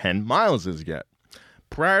who Ken Miles is yet.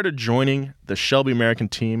 Prior to joining the Shelby American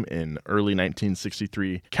team in early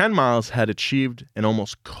 1963, Ken Miles had achieved an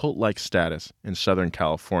almost cult-like status in Southern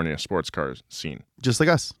California sports car scene. Just like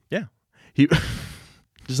us. Yeah.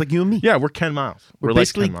 Just like you and me. Yeah, we're Ken Miles. We're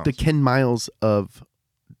basically like the Ken Miles of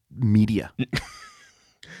media.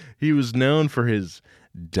 He was known for his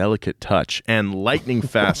delicate touch and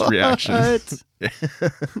lightning-fast reactions.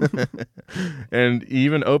 And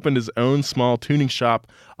even opened his own small tuning shop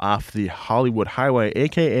off the Hollywood Highway,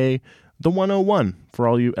 a.k.a. the 101 for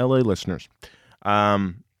all you LA listeners.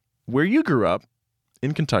 Where you grew up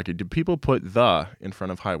in Kentucky, did people put the in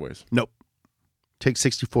front of highways? Nope. Take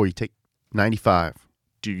 64, you take 95.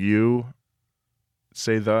 Do you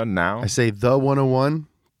say the now? I say the 101,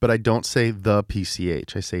 but I don't say the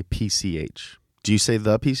PCH. I say PCH. Do you say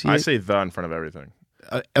the PCH? I say the in front of everything.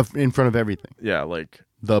 In front of everything. Yeah, like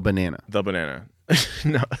the banana. The banana.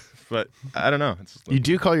 No, but I don't know. It's you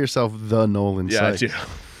do call yourself the Nolan Sykes. Yeah,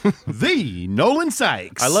 I do. The Nolan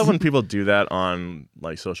Sykes. I love when people do that on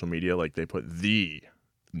like social media. Like they put the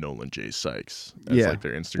Nolan J. Sykes as like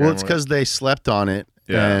their Instagram. Well, it's because they slept on it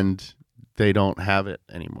and they don't have it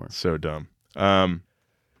anymore. So dumb.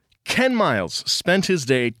 Ken Miles spent his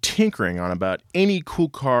day tinkering on about any cool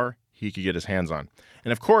car he could get his hands on,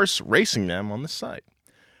 and of course, racing them on the side.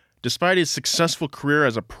 Despite his successful career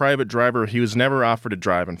as a private driver, he was never offered to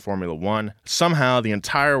drive in Formula One. Somehow, the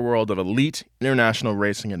entire world of elite international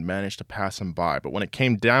racing had managed to pass him by, but when it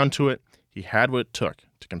came down to it, he had what it took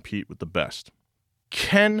to compete with the best.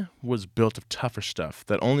 Ken was built of tougher stuff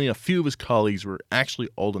that only a few of his colleagues were actually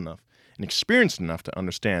old enough and experienced enough to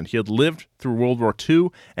understand. He had lived through World War II,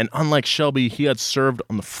 and unlike Shelby, he had served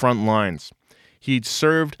on the front lines. He'd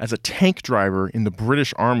served as a tank driver in the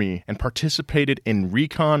British Army and participated in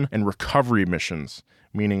recon and recovery missions,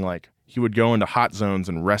 meaning like he would go into hot zones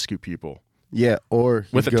and rescue people. Yeah, or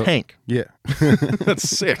with a tank. Yeah. That's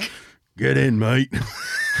sick. Get in, mate.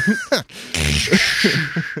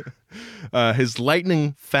 His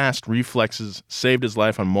lightning-fast reflexes saved his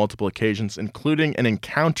life on multiple occasions, including an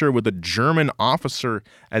encounter with a German officer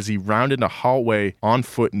as he rounded a hallway on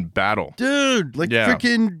foot in battle. Dude,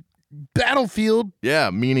 freaking Battlefield.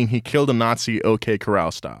 Yeah, meaning he killed a Nazi OK Corral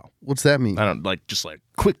style. What's that mean? I don't just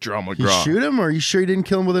quick draw McGraw. You shoot him, or are you sure you didn't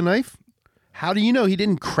kill him with a knife? How do you know he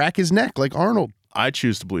didn't crack his neck like Arnold? I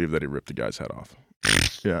choose to believe that he ripped the guy's head off.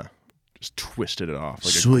 Yeah. Just twisted it off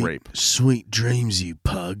like Sweet, a grape. Sweet dreams, you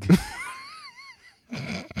pug.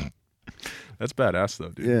 That's badass, though,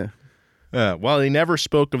 dude. Yeah. While he never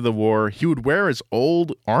spoke of the war, he would wear his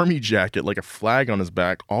old army jacket like a flag on his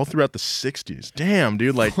back all throughout the 60s. Damn,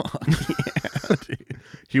 dude. Like, yeah, dude.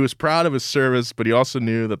 He was proud of his service, but he also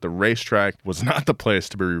knew that the racetrack was not the place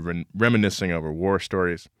to be reminiscing over war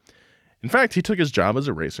stories. In fact, he took his job as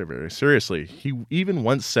a racer very seriously. He even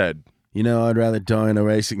once said, "You know, I'd rather die in a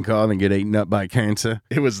racing car than get eaten up by cancer."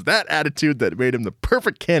 It was that attitude that made him the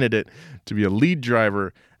perfect candidate to be a lead driver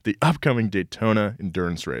at the upcoming Daytona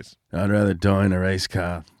endurance race. "I'd rather die in a race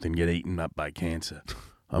car than get eaten up by cancer.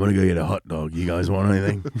 I'm going to go get a hot dog. You guys want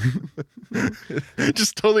anything?"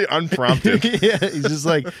 Just totally unprompted. Yeah, he's just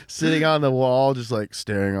like sitting on the wall, just like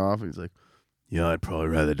staring off. He's like, "Yeah, I'd probably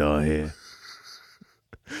rather die here."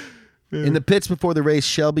 In the pits before the race,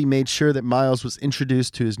 Shelby made sure that Miles was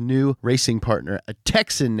introduced to his new racing partner, a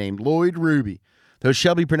Texan named Lloyd Ruby. Though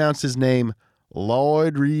Shelby pronounced his name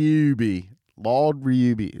Lloyd Ruby. Lloyd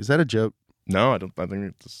Ruby. Is that a joke? No, I don't. I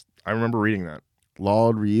think it's. I remember reading that.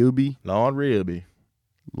 Lloyd Ruby. Lloyd Ruby.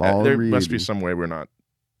 There must be some way we're not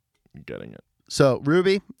getting it. So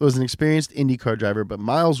Ruby was an experienced IndyCar driver, but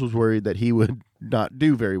Miles was worried that he would not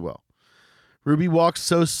do very well. Ruby walked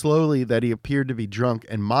so slowly that he appeared to be drunk,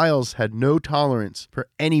 and Miles had no tolerance for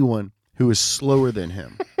anyone who was slower than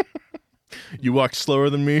him. You walk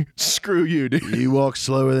slower than me? Screw you, dude. You walk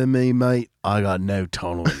slower than me, mate? I got no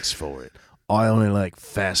tolerance for it. I only like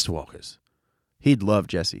fast walkers. He'd love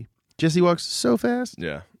Jesse. Jesse walks so fast.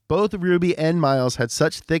 Yeah. Both Ruby and Miles had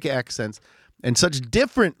such thick accents and such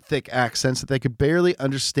different thick accents that they could barely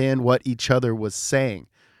understand what each other was saying.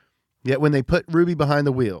 Yet when they put Ruby behind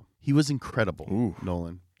the wheel, he was incredible. Ooh.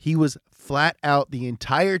 Nolan. He was flat out the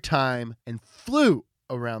entire time and flew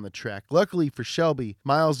around the track. Luckily for Shelby,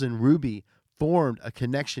 Miles and Ruby formed a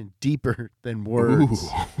connection deeper than words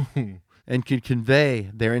and could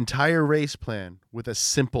convey their entire race plan with a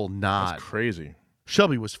simple nod. That's crazy.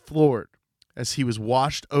 Shelby was floored as he was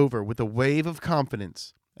washed over with a wave of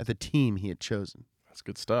confidence at the team he had chosen. That's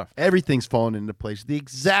good stuff. Everything's fallen into place. The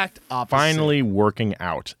exact opposite. Finally working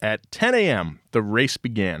out. At 10 a.m., the race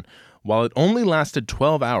began. While it only lasted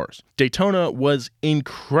 12 hours, Daytona was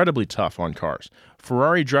incredibly tough on cars.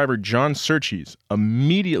 Ferrari driver John Surtees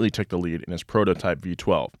immediately took the lead in his prototype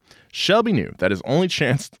V12. Shelby knew that his only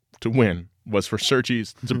chance to win was for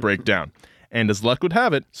Surtees to break down. And as luck would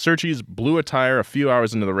have it, Surtees blew a tire a few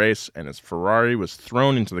hours into the race, and his Ferrari was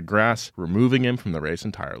thrown into the grass, removing him from the race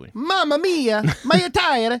entirely. Mamma mia, my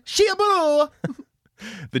tire, she blew.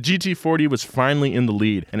 The GT40 was finally in the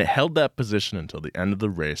lead, and it held that position until the end of the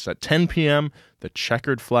race. At 10 p.m., the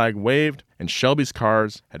checkered flag waved, and Shelby's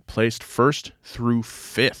cars had placed first through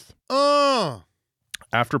fifth.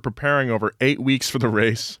 After preparing over 8 weeks for the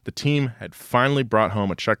race, the team had finally brought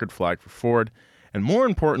home a checkered flag for Ford, and more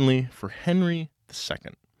importantly, for Henry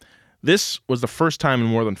II. This was the first time in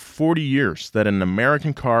more than 40 years that an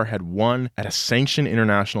American car had won at a sanctioned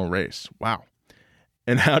international race. Wow.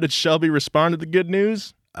 And how did Shelby respond to the good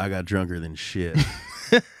news? I got drunker than shit.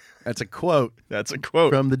 That's a quote. That's a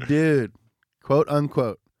quote. From the dude. Quote,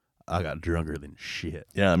 unquote. I got drunker than shit.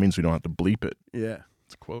 Yeah, that means we don't have to bleep it. Yeah.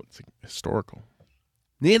 It's a quote. It's historical.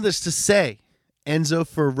 Needless to say, Enzo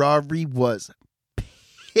Ferrari was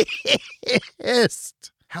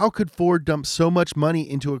pissed. How could Ford dump so much money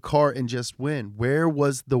into a car and just win? Where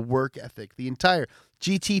was the work ethic? The entire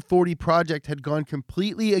GT40 project had gone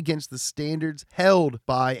completely against the standards held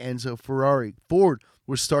by Enzo Ferrari. Ford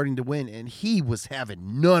was starting to win, and he was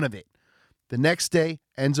having none of it. The next day,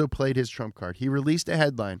 Enzo played his trump card. He released a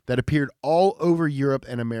headline that appeared all over Europe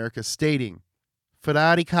and America stating,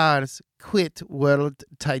 "Ferrari cars quit world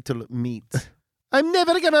title meet. I'm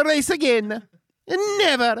never going to race again.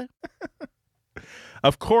 Never."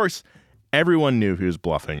 Of course, everyone knew he was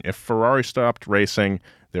bluffing. If Ferrari stopped racing,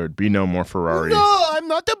 there would be no more Ferrari. No, I'm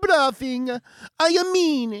not bluffing. I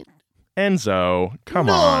mean it. Enzo, come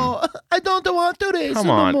on. No, I don't want to race Come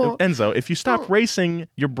on. no more. Enzo, if you stop racing,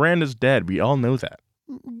 your brand is dead. We all know that.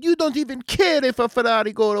 You don't even care if a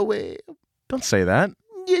Ferrari go away. Don't say that.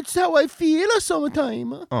 It's how I feel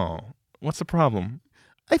sometimes. Oh, what's the problem?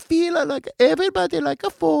 I feel like everybody like a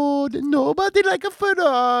Ford, nobody like a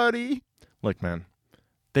Ferrari. Look, man,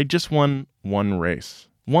 they just won one race.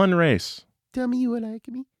 One race. Tell me you like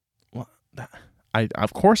me. Well,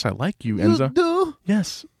 of course I like you, Enzo. You do?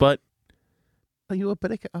 Yes, but... Are you a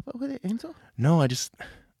break up with it, Enzo? No, I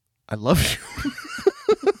love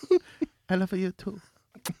you. I love you too.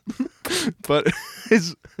 But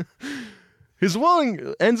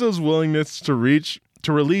Enzo's willingness to reach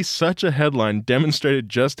To release such a headline demonstrated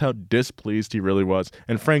just how displeased he really was,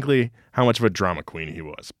 and frankly, how much of a drama queen he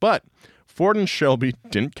was. But Ford and Shelby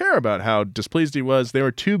didn't care about how displeased he was. They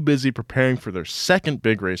were too busy preparing for their second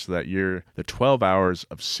big race of that year, the 12 Hours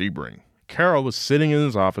of Sebring. Carroll was sitting in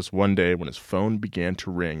his office one day when his phone began to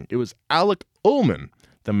ring. It was Alec Ullman,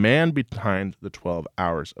 the man behind the 12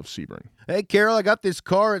 Hours of Sebring. Hey, Carroll, I got this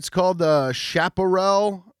car. It's called the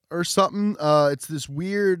Chaparral or something. It's this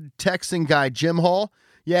weird Texan guy, Jim Hall.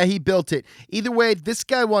 Yeah, he built it. Either way, this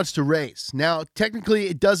guy wants to race. Now, technically,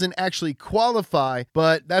 it doesn't actually qualify,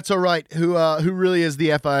 but that's all right. Who really is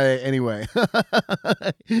the FIA anyway?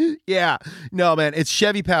 Yeah. No, man, it's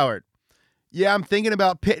Chevy powered. Yeah, I'm thinking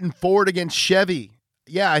about pitting Ford against Chevy.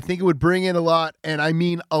 Yeah, I think it would bring in a lot, and I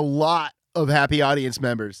mean a lot of happy audience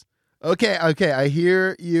members. Okay, I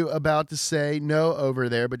hear you about to say no over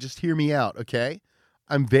there, but just hear me out, okay?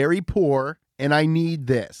 I'm very poor, and I need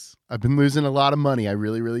this. I've been losing a lot of money. I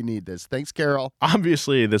really, really need this. Thanks, Carroll.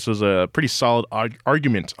 Obviously, this was a pretty solid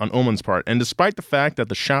argument on Ullman's part, and despite the fact that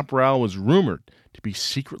the Chaparral was rumored to be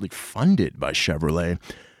secretly funded by Chevrolet,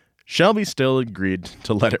 Shelby still agreed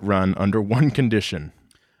to let it run under one condition.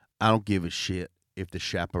 I don't give a shit if the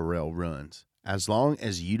Chaparral runs, as long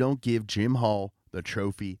as you don't give Jim Hall the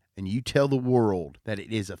trophy and you tell the world that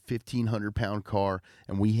it is a 1,500-pound car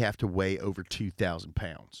and we have to weigh over 2,000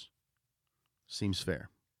 pounds. Seems fair.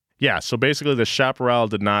 Yeah, so basically the Chaparral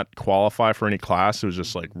did not qualify for any class. It was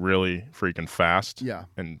just like really freaking fast. Yeah.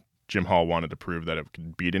 And Jim Hall wanted to prove that it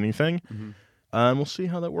could beat anything. Mm-hmm. We'll see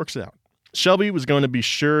how that works out. Shelby was going to be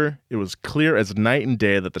sure it was clear as night and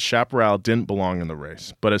day that the Chaparral didn't belong in the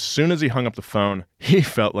race. But as soon as he hung up the phone, he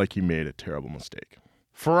felt like he made a terrible mistake.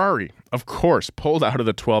 Ferrari, of course, pulled out of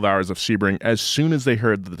the 12 Hours of Sebring as soon as they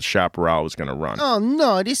heard that the Chaparral was going to run. Oh,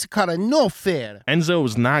 no, this is kind of no fair. Enzo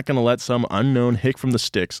was not going to let some unknown hick from the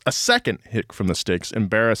sticks, a second hick from the sticks,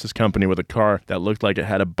 embarrass his company with a car that looked like it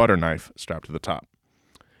had a butter knife strapped to the top.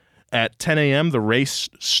 At 10 a.m., the race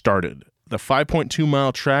started. The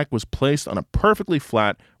 5.2-mile track was placed on a perfectly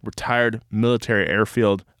flat, retired military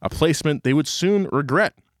airfield, a placement they would soon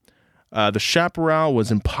regret. The Chaparral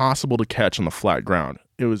was impossible to catch on the flat ground.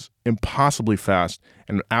 It was impossibly fast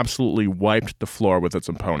and absolutely wiped the floor with its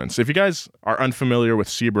opponents. If you guys are unfamiliar with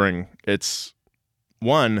Sebring, it's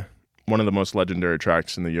one of the most legendary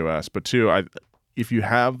tracks in the U.S., but two, if you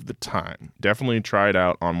have the time, definitely try it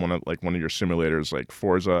out on one of your simulators like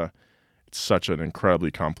Forza. It's such an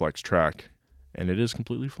incredibly complex track, and it is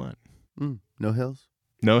completely flat. No hills?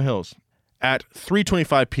 No hills. At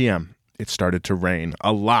 3:25 p.m., it started to rain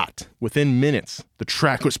a lot. Within minutes, the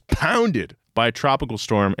track was pounded by a tropical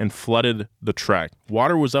storm and flooded the track.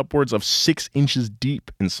 Water was upwards of 6 inches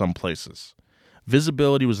deep in some places.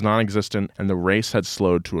 Visibility was non-existent, and the race had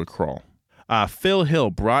slowed to a crawl. Phil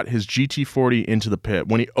Hill brought his GT40 into the pit.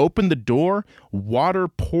 When he opened the door, water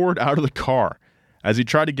poured out of the car. As he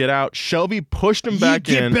tried to get out, Shelby pushed him back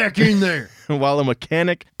in. Get back in there. While a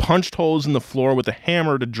mechanic punched holes in the floor with a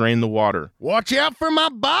hammer to drain the water. Watch out for my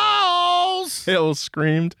balls! Hill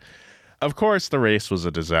screamed. Of course, the race was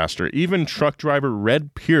a disaster. Even truck driver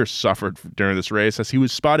Red Pierce suffered during this race as he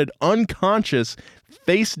was spotted unconscious,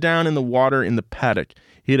 face down in the water in the paddock.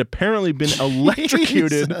 He had apparently been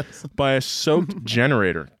electrocuted by a soaked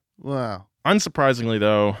generator. Wow. Unsurprisingly,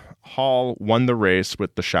 though, Hall won the race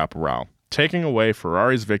with the Chaparral, taking away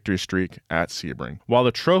Ferrari's victory streak at Sebring. While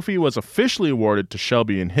the trophy was officially awarded to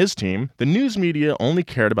Shelby and his team, the news media only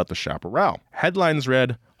cared about the Chaparral. Headlines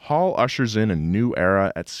read, "Hall ushers in a new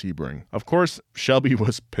era at Sebring." Of course, Shelby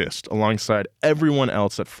was pissed alongside everyone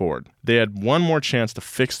else at Ford. They had one more chance to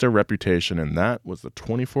fix their reputation, and that was the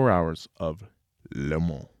 24 Hours of Le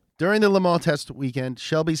Mans. During the Le Mans test weekend,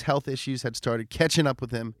 Shelby's health issues had started catching up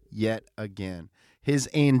with him yet again. His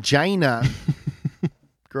angina...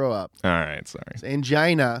 Grow up. All right, sorry. His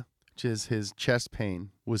angina, which is his chest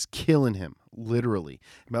pain, was killing him, literally.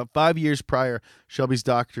 About 5 years prior, Shelby's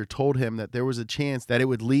doctor told him that there was a chance that it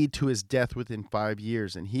would lead to his death within 5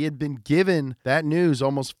 years. And he had been given that news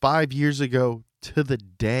almost 5 years ago to the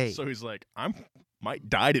day. So he's like, might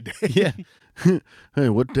die today. Yeah. Hey,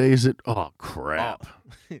 what day is it? Oh, crap.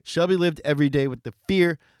 Shelby lived every day with the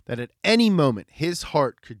fear that at any moment his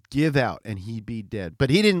heart could give out and he'd be dead. But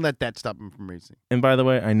he didn't let that stop him from racing. And by the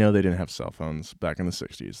way, I know they didn't have cell phones back in the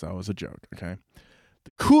 60s. That was a joke, okay?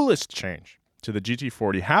 The coolest change to the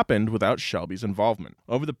GT40 happened without Shelby's involvement.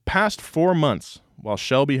 Over the past 4 months, while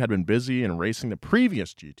Shelby had been busy in racing the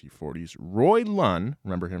previous GT40s, Roy Lunn,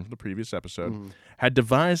 remember him from the previous episode, had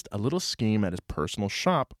devised a little scheme at his personal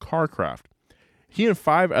shop, Carcraft. He and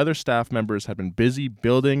 5 other staff members had been busy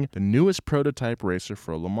building the newest prototype racer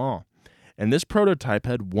for Le Mans. And this prototype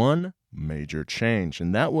had one major change,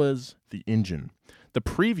 and that was the engine. The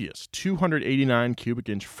previous 289 cubic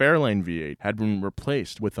inch Fairlane V8 had been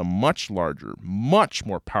replaced with a much larger, much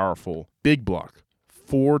more powerful big block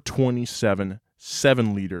 427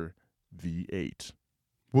 7-liter V8.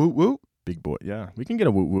 Woot woot. Big boy. Yeah, we can get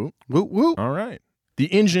a woot woot. Woot woot. All right. The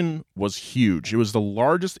engine was huge. It was the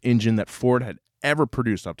largest engine that Ford had ever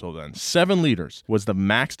produced up till then. 7 liters was the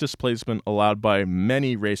max displacement allowed by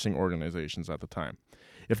many racing organizations at the time.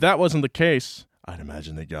 If that wasn't the case, I'd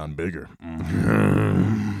imagine they'd gone bigger.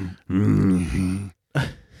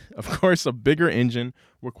 Of course, a bigger engine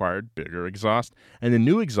required bigger exhaust, and the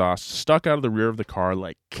new exhaust stuck out of the rear of the car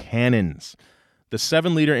like cannons. The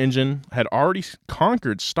 7-liter engine had already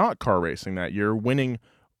conquered stock car racing that year, winning,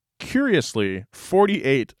 curiously,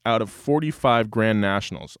 48 out of 45 Grand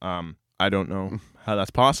Nationals. I don't know how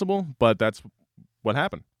that's possible, but that's what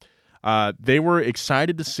happened. They were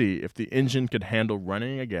excited to see if the engine could handle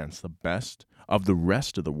running against the best of the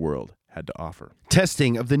rest of the world had to offer.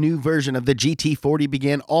 Testing of the new version of the GT40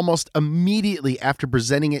 began almost immediately after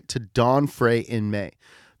presenting it to Don Frey in May.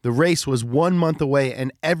 The race was 1 month away,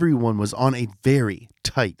 and everyone was on a very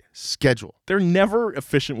tight schedule. They're never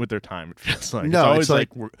efficient with their time, it feels like. No, it's always like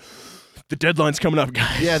the deadline's coming up,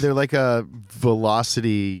 guys. Yeah, they're like a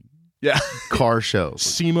velocity car show.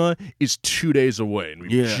 SEMA is 2 days away, and we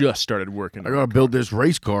just started working. I got to build this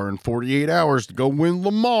race car in 48 hours to go win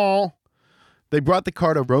Le Mans. They brought the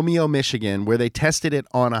car to Romeo, Michigan, where they tested it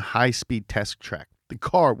on a high-speed test track. The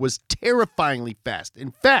car was terrifyingly fast.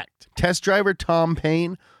 In fact, test driver Tom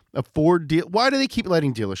Payne, a Ford dealer... Why do they keep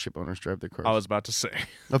letting dealership owners drive their cars? I was about to say.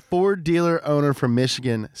 A Ford dealer owner from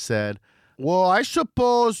Michigan said, well, I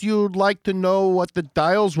suppose you'd like to know what the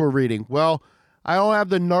dials were reading. Well, I don't have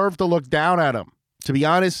the nerve to look down at them. To be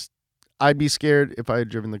honest, I'd be scared if I had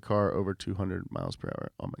driven the car over 200 miles per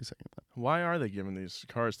hour on my second lap. Why are they giving these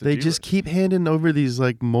cars to They dealers? just keep handing over these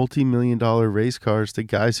like multi-million-dollar race cars to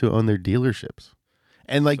guys who own their dealerships.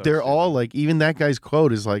 And like they're all like, even that guy's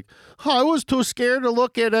quote is like, I was too scared to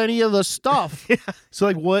look at any of the stuff. So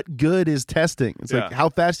like, what good is testing? It's like, how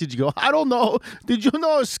fast did you go? I don't know. Did you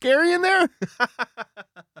know it was scary in there?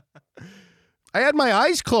 I had my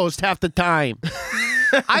eyes closed half the time.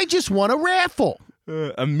 I just won a raffle.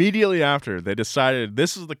 Immediately after, they decided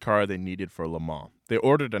this is the car they needed for Le Mans. They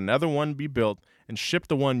ordered another one be built and shipped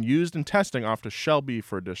the one used in testing off to Shelby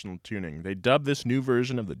for additional tuning. They dubbed this new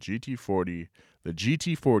version of the GT40 the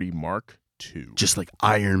GT40 Mark II. Just like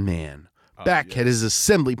Iron Man. Back at his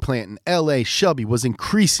assembly plant in L.A., Shelby was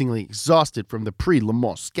increasingly exhausted from the pre-Le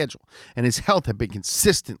Mans schedule, and his health had been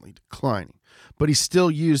consistently declining. But he still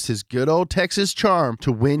used his good old Texas charm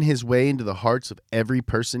to win his way into the hearts of every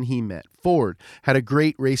person he met. Ford had a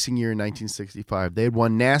great racing year in 1965. They had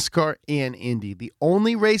won NASCAR and Indy. The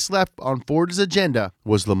only race left on Ford's agenda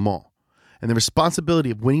was Le Mans, and the responsibility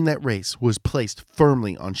of winning that race was placed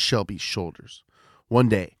firmly on Shelby's shoulders. One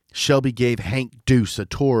day, Shelby gave Hank Deuce a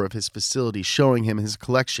tour of his facility, showing him his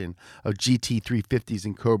collection of GT350s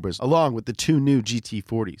and Cobras, along with the 2 new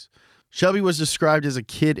GT40s. Shelby was described as a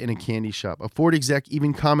kid in a candy shop. A Ford exec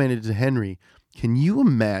even commented to Henry, can you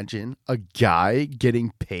imagine a guy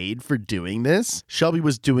getting paid for doing this? Shelby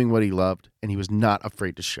was doing what he loved, and he was not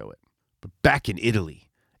afraid to show it. But back in Italy,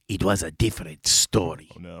 it was a different story.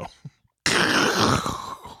 Oh, no.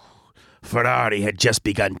 Ferrari had just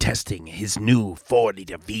begun testing his new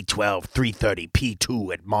 4-liter V12 330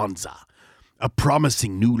 P2 at Monza. A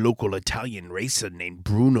promising new local Italian racer named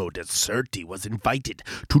Bruno Deserti was invited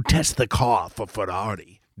to test the car for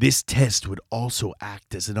Ferrari. This test would also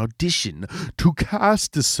act as an audition to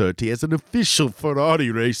cast Deserti as an official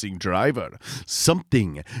Ferrari racing driver,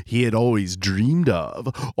 something he had always dreamed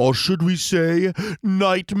of, or should we say,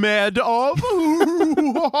 nightmared of?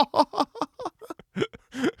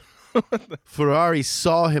 Ferrari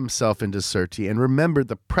saw himself in Deserti and remembered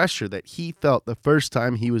the pressure that he felt the first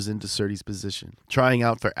time he was in Deserti's position, trying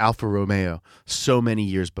out for Alfa Romeo so many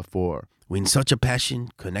years before. When such a passion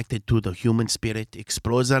connected to the human spirit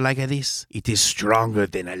explodes like this, it is stronger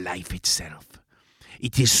than a life itself.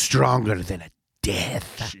 It is stronger than a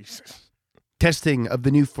death. Jesus. Testing of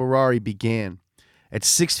the new Ferrari began. At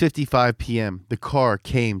 6:55 p.m., the car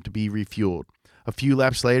came to be refueled. A few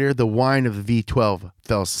laps later, the whine of the V12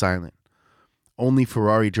 fell silent. Only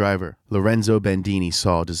Ferrari driver Lorenzo Bandini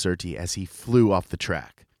saw Deserti as he flew off the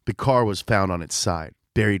track. The car was found on its side,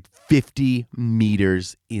 buried 50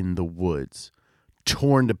 meters in the woods,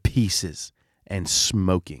 torn to pieces and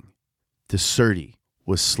smoking. Deserti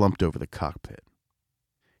was slumped over the cockpit.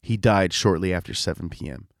 He died shortly after 7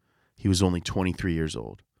 p.m. He was only 23 years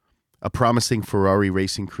old. A promising Ferrari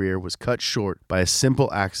racing career was cut short by a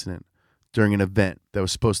simple accident during an event that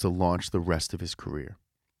was supposed to launch the rest of his career.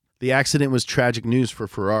 The accident was tragic news for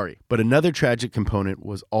Ferrari, but another tragic component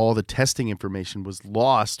was all the testing information was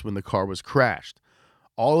lost when the car was crashed.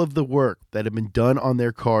 All of the work that had been done on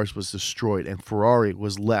their cars was destroyed, and Ferrari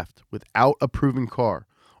was left without a proven car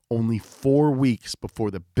only 4 weeks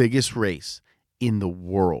before the biggest race in the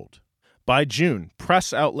world. By June,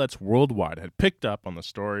 press outlets worldwide had picked up on the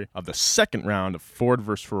story of the second round of Ford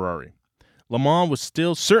versus Ferrari. Le Mans was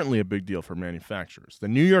still certainly a big deal for manufacturers. The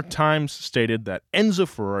New York Times stated that Enzo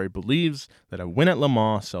Ferrari believes that a win at Le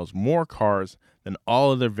Mans sells more cars than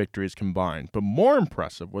all of their victories combined. But more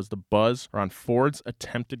impressive was the buzz around Ford's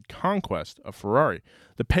attempted conquest of Ferrari.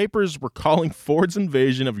 The papers were calling Ford's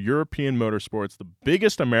invasion of European motorsports the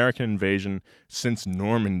biggest American invasion since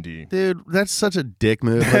Normandy. Dude, that's such a dick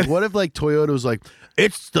move. Like, what if Toyota was like,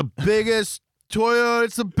 it's the biggest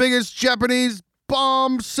Japanese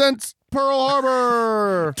bomb since Pearl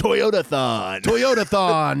Harbor. Toyota-thon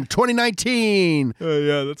 2019.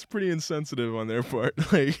 Yeah, that's pretty insensitive on their part.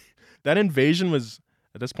 That invasion was,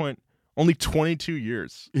 at this point, only 22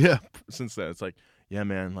 years since that. It's yeah,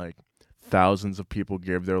 man, thousands of people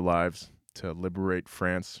gave their lives to liberate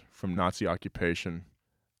France from Nazi occupation.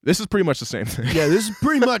 This is pretty much the same thing. Yeah, this is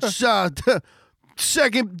pretty much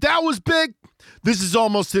second. That was big. This is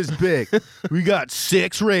almost as big. We got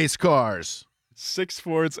 6 race cars. 6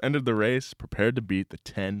 Fords entered the race, prepared to beat the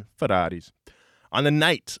 10 Ferraris. On the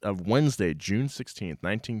night of Wednesday, June 16th,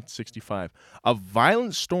 1965, a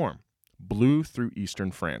violent storm blew through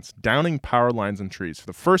eastern France, downing power lines and trees. For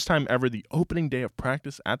the first time ever, the opening day of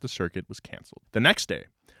practice at the circuit was canceled. The next day,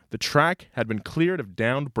 the track had been cleared of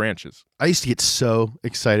downed branches. I used to get so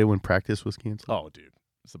excited when practice was canceled. Oh, dude,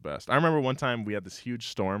 it's the best. I remember one time we had this huge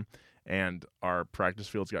storm, and our practice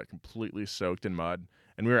fields got completely soaked in mud,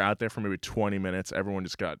 and we were out there for maybe 20 minutes. Everyone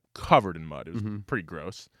just got covered in mud. It was pretty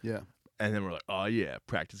gross. Yeah. And then we're like, oh, yeah,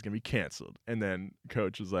 practice is going to be canceled. And then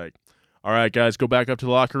coach was like, all right, guys, go back up to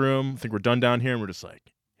the locker room. I think we're done down here. And we're just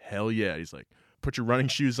like, hell yeah. He's like, put your running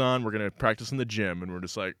shoes on. We're going to practice in the gym. And we're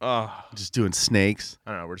just like, oh. Just doing snakes.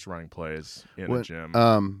 I don't know. We're just running plays in the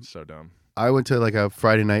gym. So dumb. I went to a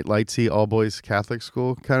Friday night Lightsey all-boys Catholic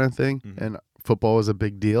school kind of thing. And football was a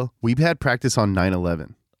big deal. We had practice on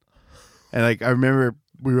 9/11. And I remember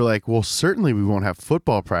we were like, well, certainly we won't have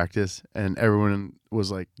football practice. And everyone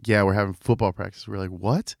was like, yeah, we're having football practice. We're like,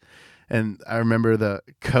 what? And I remember the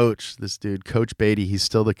coach, this dude, Coach Beatty, he's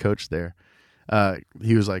still the coach there.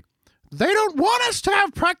 He was like, they don't want us to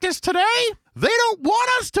have practice today. They don't want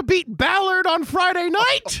us to beat Ballard on Friday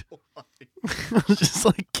night. I was just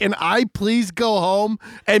like, can I please go home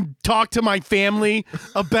and talk to my family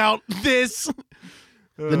about this?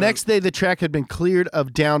 The next day, the track had been cleared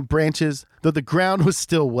of downed branches, though the ground was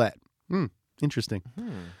still wet. Interesting.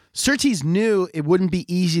 Surtees knew it wouldn't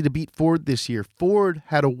be easy to beat Ford this year. Ford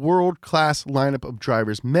had a world-class lineup of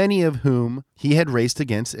drivers, many of whom he had raced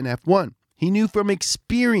against in F1. He knew from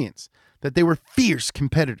experience that they were fierce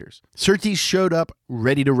competitors. Surtees showed up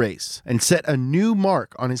ready to race and set a new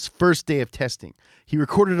mark on his first day of testing. He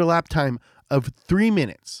recorded a lap time of 3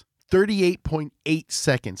 minutes, 38.8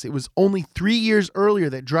 seconds. It was only 3 years earlier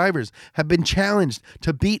that drivers have been challenged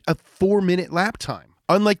to beat a 4-minute lap time.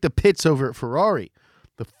 Unlike the pits over at Ferrari,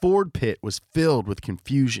 the Ford pit was filled with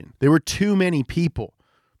confusion. There were too many people.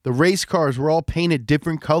 The race cars were all painted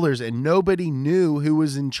different colors and nobody knew who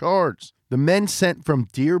was in charge. The men sent from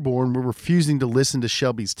Dearborn were refusing to listen to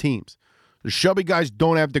Shelby's teams. The Shelby guys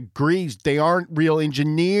don't have degrees. They aren't real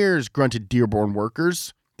engineers, grunted Dearborn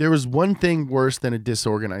workers. There was one thing worse than a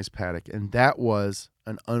disorganized paddock, and that was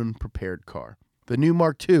an unprepared car. The new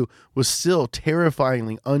Mark II was still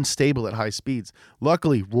terrifyingly unstable at high speeds.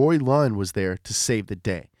 Luckily, Roy Lund was there to save the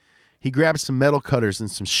day. He grabbed some metal cutters and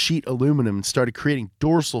some sheet aluminum and started creating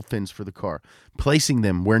dorsal fins for the car, placing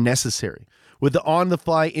them where necessary. With the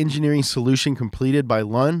on-the-fly engineering solution completed by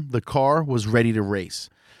Lund, the car was ready to race.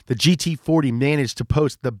 The GT40 managed to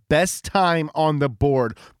post the best time on the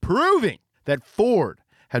board, proving that Ford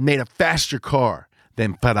had made a faster car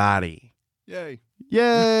than Ferrari. Yay.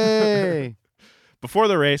 Yay! Before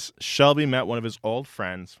the race, Shelby met one of his old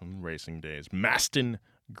friends from racing days, Maston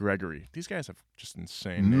Gregory. These guys have just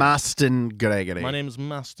insane names. Maston Gregory. My name is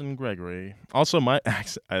Maston Gregory. Also, my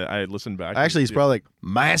accent, I listened back. Actually, he's probably like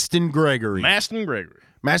Maston Gregory. Maston Gregory.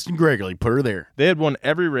 Maston Gregory, put her there. They had won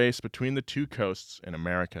every race between the two coasts in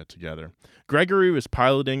America together. Gregory was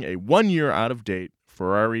piloting a 1-year out-of-date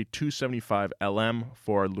Ferrari 275 LM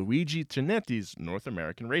for Luigi Tinetti's North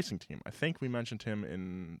American racing team. I think we mentioned him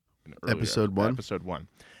in Episode 1. Episode 1.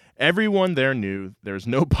 Everyone there knew there's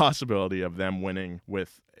no possibility of them winning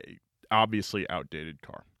with a obviously outdated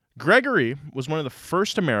car. Gregory was one of the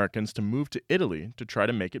first Americans to move to Italy to try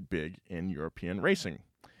to make it big in European racing.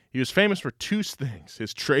 He was famous for two things: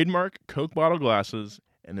 his trademark Coke bottle glasses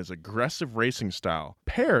and his aggressive racing style,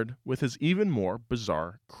 paired with his even more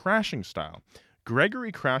bizarre crashing style.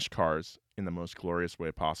 Gregory crashed cars in the most glorious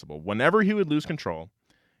way possible. Whenever he would lose control,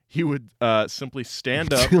 he would simply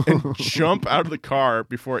stand up and jump out of the car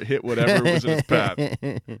before it hit whatever was in his path.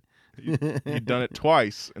 He'd done it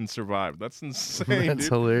twice and survived. That's insane. That's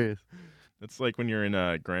dude. hilarious. It's like when you're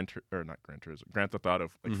in Grand Theft Auto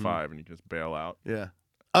 5 and you just bail out. Yeah.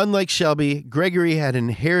 Unlike Shelby, Gregory had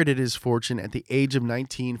inherited his fortune at the age of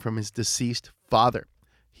 19 from his deceased father.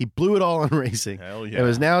 He blew it all on racing. Hell yeah. And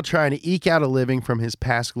was now trying to eke out a living from his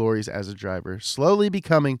past glories as a driver, slowly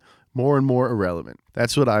becoming more and more irrelevant.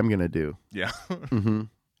 That's what I'm going to do. Yeah.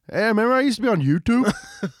 Hey, remember I used to be on YouTube?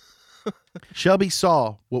 Shelby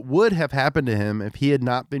saw what would have happened to him if he had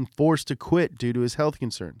not been forced to quit due to his health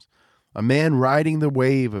concerns. A man riding the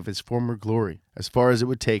wave of his former glory as far as it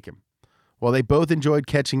would take him. While they both enjoyed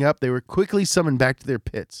catching up, they were quickly summoned back to their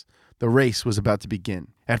pits. The race was about to begin.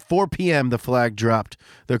 At 4 p.m., the flag dropped.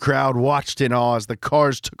 The crowd watched in awe as the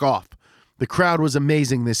cars took off. The crowd was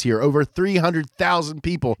amazing this year, over 300,000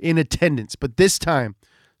 people in attendance. But this time,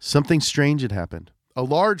 something strange had happened. A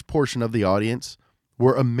large portion of the audience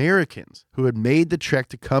were Americans who had made the trek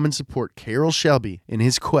to come and support Carroll Shelby in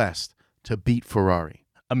his quest to beat Ferrari.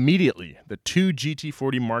 Immediately, the two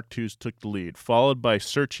GT40 Mark IIs took the lead, followed by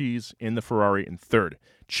Surtees in the Ferrari in third,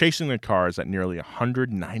 chasing the cars at nearly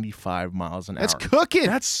 195 miles an hour. That's cooking.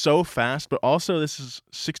 That's so fast, but also this is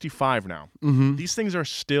 65 now. Mm-hmm. These things are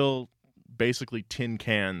still basically tin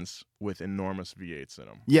cans with enormous V8s in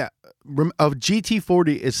them. Yeah. A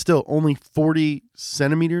GT40 is still only 40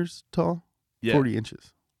 centimeters tall? Yeah. 40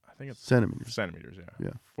 inches. I think it's centimeters. Centimeters, yeah.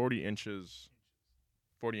 Yeah. 40 inches.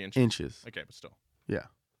 40 inches. Inches. Okay, but still. Yeah.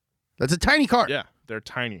 That's a tiny car. Yeah, they're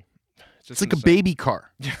tiny. It's like a baby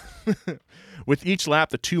car. With each lap,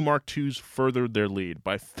 the two Mark IIs furthered their lead.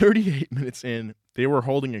 By 38 minutes in, they were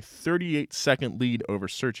holding a 38-second lead over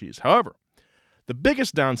Surtees. However, the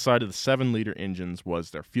biggest downside of the 7-liter engines was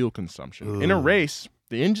their fuel consumption. Ooh. In a race,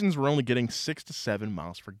 the engines were only getting 6 to 7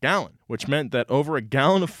 miles per gallon, which meant that over a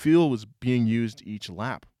gallon of fuel was being used each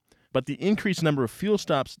lap. But the increased number of fuel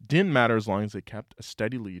stops didn't matter as long as they kept a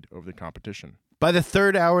steady lead over the competition. By the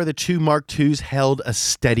third hour, the two Mark IIs held a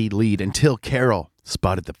steady lead until Carroll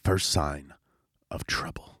spotted the first sign of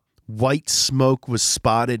trouble. White smoke was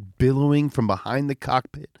spotted billowing from behind the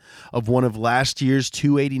cockpit of one of last year's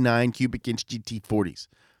 289 cubic inch GT40s,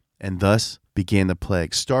 and thus began the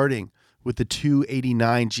plague. Starting with the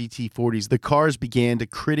 289 GT40s, the cars began to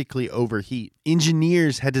critically overheat.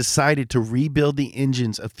 Engineers had decided to rebuild the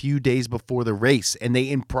engines a few days before the race, and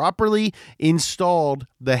they improperly installed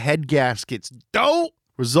the head gaskets,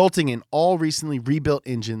 resulting in all recently rebuilt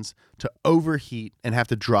engines to overheat and have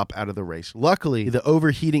to drop out of the race. Luckily, the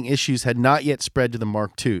overheating issues had not yet spread to the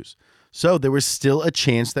Mark IIs, so there was still a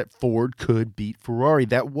chance that Ford could beat Ferrari.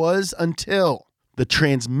 That was until the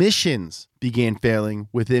transmissions began failing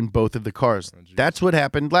within both of the cars. That's what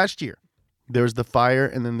happened last year. There was the fire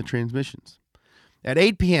and then the transmissions. At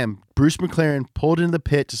 8 p.m., Bruce McLaren pulled into the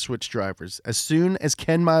pit to switch drivers. As soon as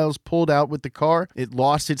Ken Miles pulled out with the car, it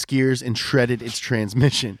lost its gears and shredded its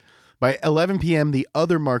transmission. By 11 p.m., the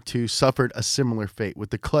other Mark II suffered a similar fate with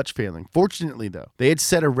the clutch failing. Fortunately, though, they had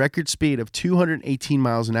set a record speed of 218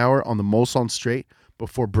 miles an hour on the Mulsanne Straight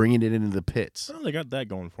before bringing it into the pits. Well, they got that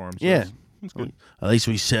going for them. So Yeah. that's good. At least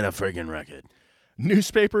we set a friggin' record.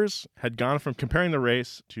 Newspapers had gone from comparing the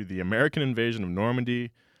race to the American invasion of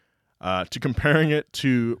Normandy to comparing it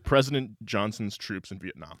to President Johnson's troops in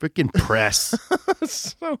Vietnam. Frickin' press.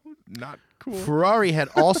 So not cool. Ferrari had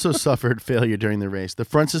also suffered failure during the race. The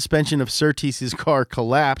front suspension of Surtees' car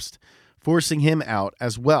collapsed, forcing him out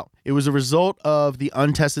as well. It was a result of the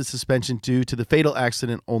untested suspension due to the fatal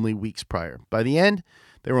accident only weeks prior. By the end,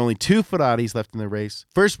 there were only 2 Ferraris left in the race.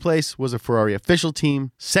 First place was a Ferrari official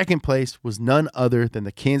team. Second place was none other than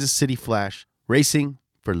the Kansas City Flash, racing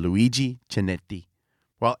for Luigi Chinetti.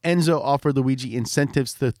 While Enzo offered Luigi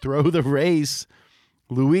incentives to throw the race,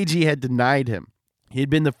 Luigi had denied him. He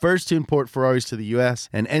had been the first to import Ferraris to the U.S.,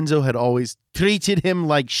 and Enzo had always treated him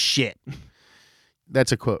like shit.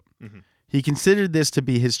 That's a quote. Mm-hmm. He considered this to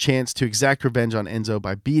be his chance to exact revenge on Enzo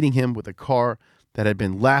by beating him with a car that had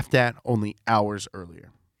been laughed at only hours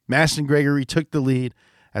earlier. Maston Gregory took the lead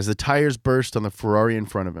as the tires burst on the Ferrari in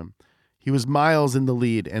front of him. He was miles in the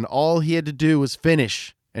lead, and all he had to do was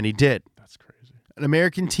finish, and he did. That's crazy. An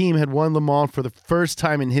American team had won Le Mans for the first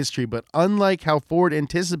time in history, but unlike how Ford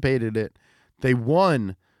anticipated it, they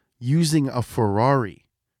won using a Ferrari.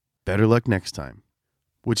 Better luck next time.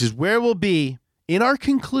 which is where we'll be in our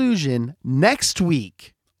conclusion next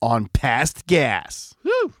week on Past Gas.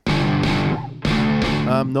 Woo!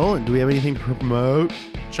 Nolan, do we have anything to promote?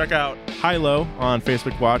 Check out High Low on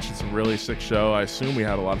Facebook Watch. It's a really sick show. I assume we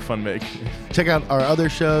had a lot of fun making it. Check out our other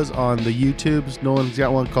shows on the YouTubes. Nolan's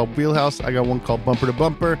got one called Wheelhouse. I got one called Bumper to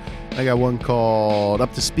Bumper. I got one called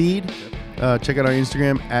Up to Speed. Check out our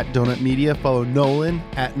Instagram at Donut Media. Follow Nolan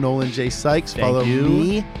at Nolan J. Sykes. Follow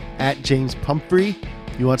me at James Pumphrey.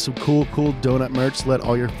 You want some cool donut merch? Let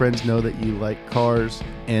all your friends know that you like cars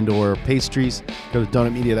and or pastries. Go to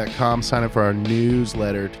donutmedia.com. Sign up for our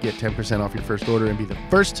newsletter to get 10% off your first order and be the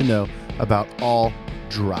first to know about all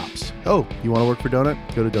drops. Oh, you want to work for Donut?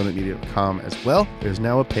 Go to donutmedia.com as well. There's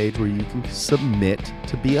now a page where you can submit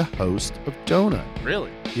to be a host of Donut.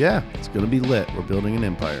 Really? Yeah, it's going to be lit. We're building an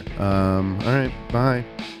empire. All right, bye.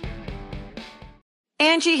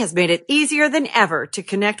 Angie has made it easier than ever to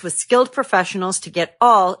connect with skilled professionals to get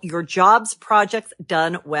all your jobs projects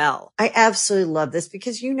done well. I absolutely love this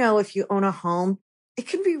because, you know, if you own a home, it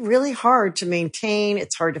can be really hard to maintain.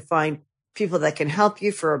 It's hard to find people that can help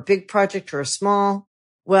you for a big project or a small.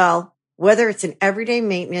 Well, whether it's in everyday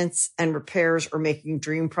maintenance and repairs or making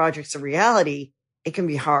dream projects a reality, it can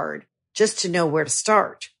be hard just to know where to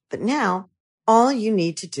start. But now all you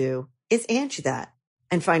need to do is Angie that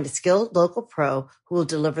and find a skilled local pro who will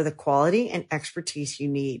deliver the quality and expertise you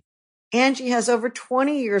need. Angie has over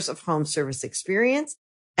 20 years of home service experience,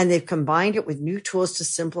 and they've combined it with new tools to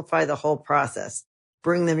simplify the whole process.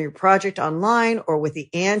 Bring them your project online or with the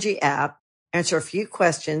Angie app, answer a few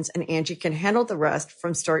questions, and Angie can handle the rest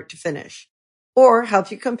from start to finish. Or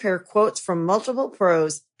help you compare quotes from multiple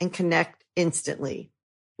pros and connect instantly,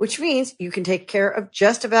 which means you can take care of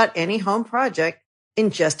just about any home project in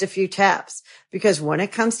just a few taps. Because when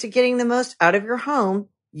it comes to getting the most out of your home,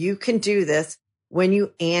 you can do this when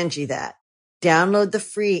you Angie that. Download the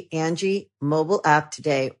free Angie mobile app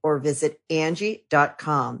today or visit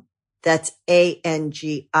Angie.com. That's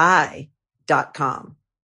ANGI.com.